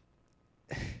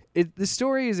the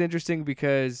story is interesting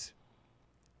because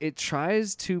it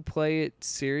tries to play it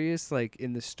serious, like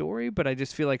in the story, but I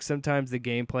just feel like sometimes the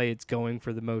gameplay, it's going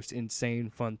for the most insane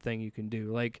fun thing you can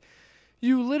do. Like,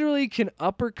 you literally can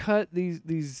uppercut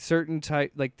these certain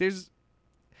type, like there's,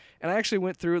 and I actually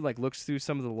went through and like looked through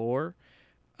some of the lore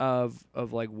of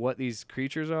like what these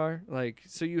creatures are. Like,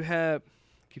 so you have,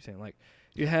 I keep saying like,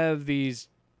 you have these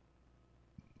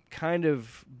kind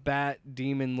of bat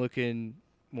demon looking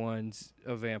ones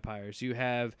of vampires. You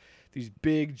have these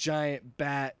big giant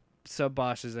bat sub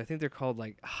bosses. I think they're called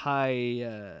like high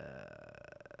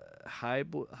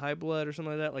blood or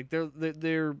something like that. Like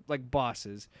they're like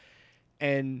bosses.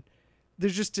 And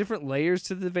there's just different layers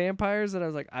to the vampires that I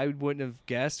was like, I wouldn't have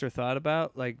guessed or thought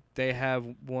about. Like, they have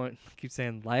one. I keep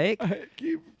saying like. I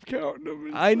keep counting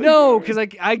them. I know, because I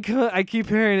keep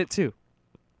hearing it too.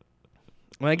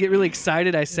 When I get really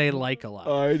excited, I say like a lot.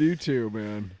 I do too,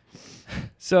 man.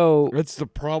 So That's the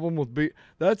problem with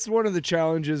that's one of the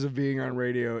challenges of being on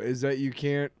radio, is that you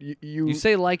can't you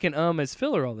say like and as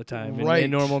filler all the time Right.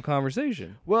 in normal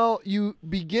conversation. Well, you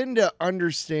begin to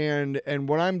understand, and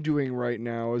what I'm doing right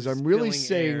now is Just I'm really filling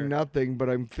saying air. nothing, but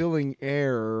I'm filling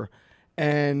air.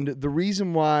 And the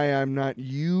reason why I'm not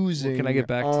using can I get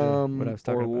back to what I was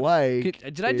talking or about?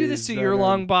 like Did I do this is to that your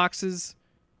long boxes?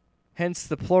 Hence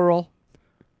the plural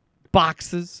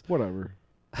boxes. whatever.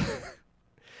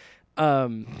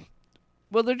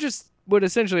 Well, they're just what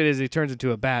essentially it is. He turns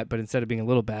into a bat, but instead of being a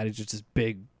little bat, he's just this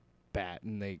big bat,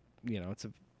 and it's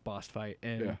a boss fight,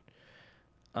 and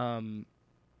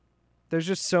there's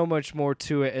just so much more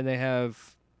to it, and they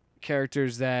have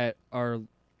characters that are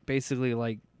basically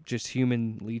like just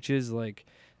human leeches. Like,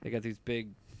 they got these big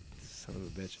son of a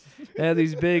bitch. They have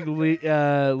these big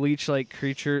leech-like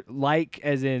creature, like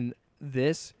as in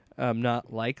this,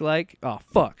 not like. Oh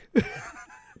fuck.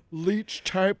 Leech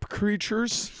type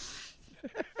creatures.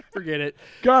 Forget it.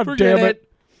 God Forget damn it.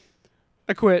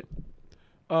 I quit.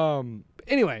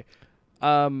 Anyway,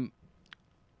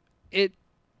 it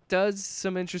does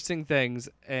some interesting things,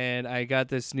 and I got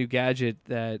this new gadget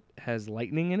that has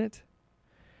lightning in it.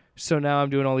 So now I'm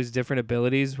doing all these different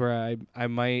abilities where I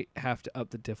might have to up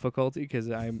the difficulty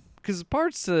because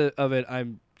parts of it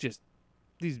I'm just,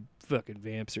 these fucking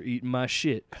vamps are eating my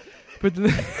shit. But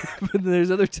then, but then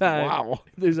there's other times. Wow.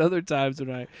 There's other times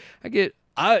when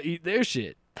I eat their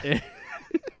shit,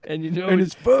 and you know, And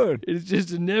it's fun. it's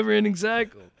just a never-ending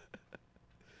cycle.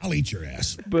 I'll eat your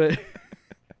ass.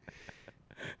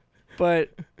 But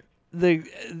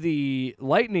the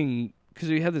lightning, because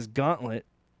you have this gauntlet,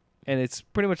 and it's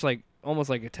pretty much like almost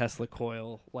like a Tesla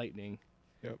coil lightning.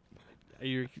 Yep.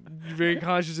 You're very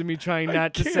conscious of me trying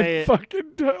not to Can't say it.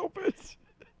 fucking help it.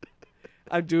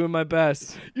 I'm doing my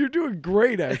best. You're doing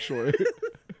great, actually.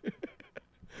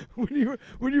 when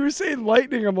you were saying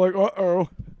lightning, I'm like, uh-oh.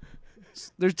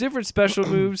 There's different special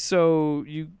moves, so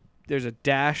there's a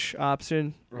dash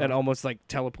option that almost like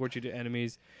teleports you to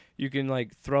enemies. You can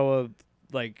like throw a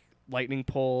like lightning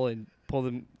pole and pull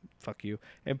them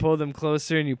and pull them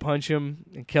closer, and you punch them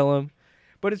and kill them.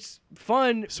 But it's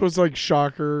fun. So it's like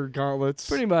Shocker gauntlets.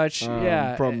 Pretty much,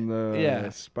 yeah. From the yeah.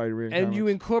 Spider-Man And you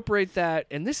comics. incorporate that,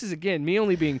 and this is again me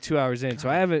only being 2 hours in, so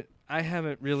I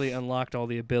haven't really unlocked all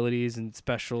the abilities and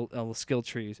special skill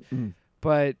trees.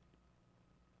 But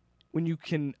when you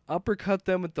can uppercut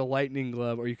them with the lightning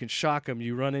glove, or you can shock them,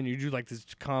 you run in, you do like this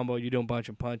combo, you do a bunch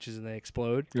of punches and they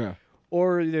explode. Yeah.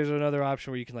 Or there's another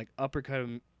option where you can like uppercut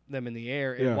them in the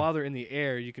air, and Yeah. while they're in the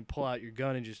air, you can pull out your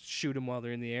gun and just shoot them while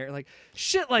they're in the air, like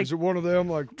shit. Like, is it one of them?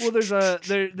 Like, well, there's a like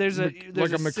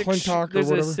a McClintock or there's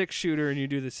whatever? a 6-shooter, and you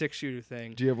do the 6-shooter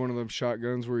thing. Do you have one of them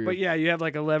shotguns where you? But yeah, you have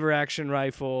like a lever action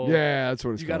rifle. Yeah, that's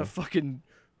what it's You called. got a fucking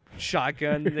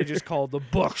shotgun. They just call it the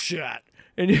buckshot.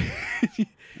 And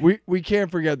we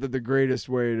can't forget that the greatest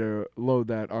way to load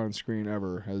that on screen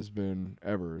ever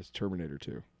is Terminator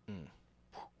 2.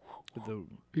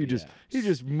 He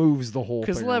just moves the whole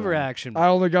thing. because lever around. action, I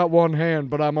only got one hand,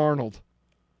 but I'm Arnold.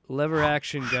 lever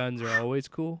action guns are always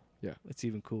cool. Yeah. It's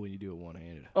even cool when you do it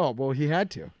one-handed. Oh well, he had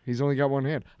to. He's only got one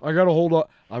hand. I've got to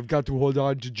hold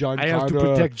on to John I have to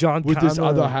Connor protect John with this Connor.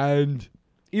 other hand.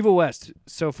 Evil West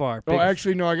so far. Oh,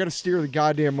 actually, no. I got to steer the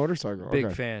goddamn motorcycle. big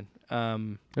Okay. fan.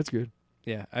 That's good.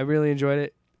 Yeah, I really enjoyed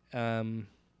it.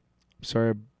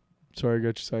 Sorry, I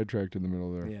got you sidetracked in the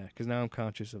middle there. Yeah, because now I'm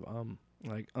conscious of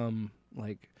like.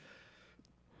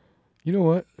 You know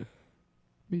what?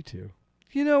 Me too.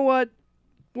 You know what?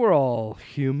 We're all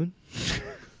human.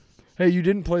 Hey, you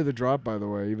didn't play the drop, by the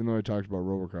way, even though I talked about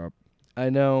RoboCop, I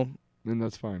know. and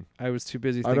that's fine. I was too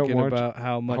busy I don't thinking want about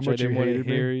how much I much you didn't want to hated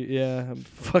me. hear. Yeah, I'm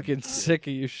fucking sick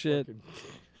of your shit.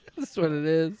 That's what it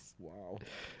is. Wow.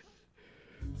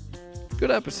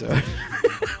 Good episode.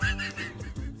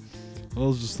 I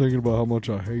was just thinking about how much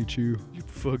I hate you, You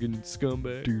fucking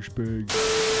scumbag. douchebag.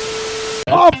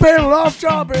 Off panel, off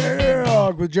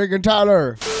topic with Jake and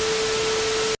Tyler.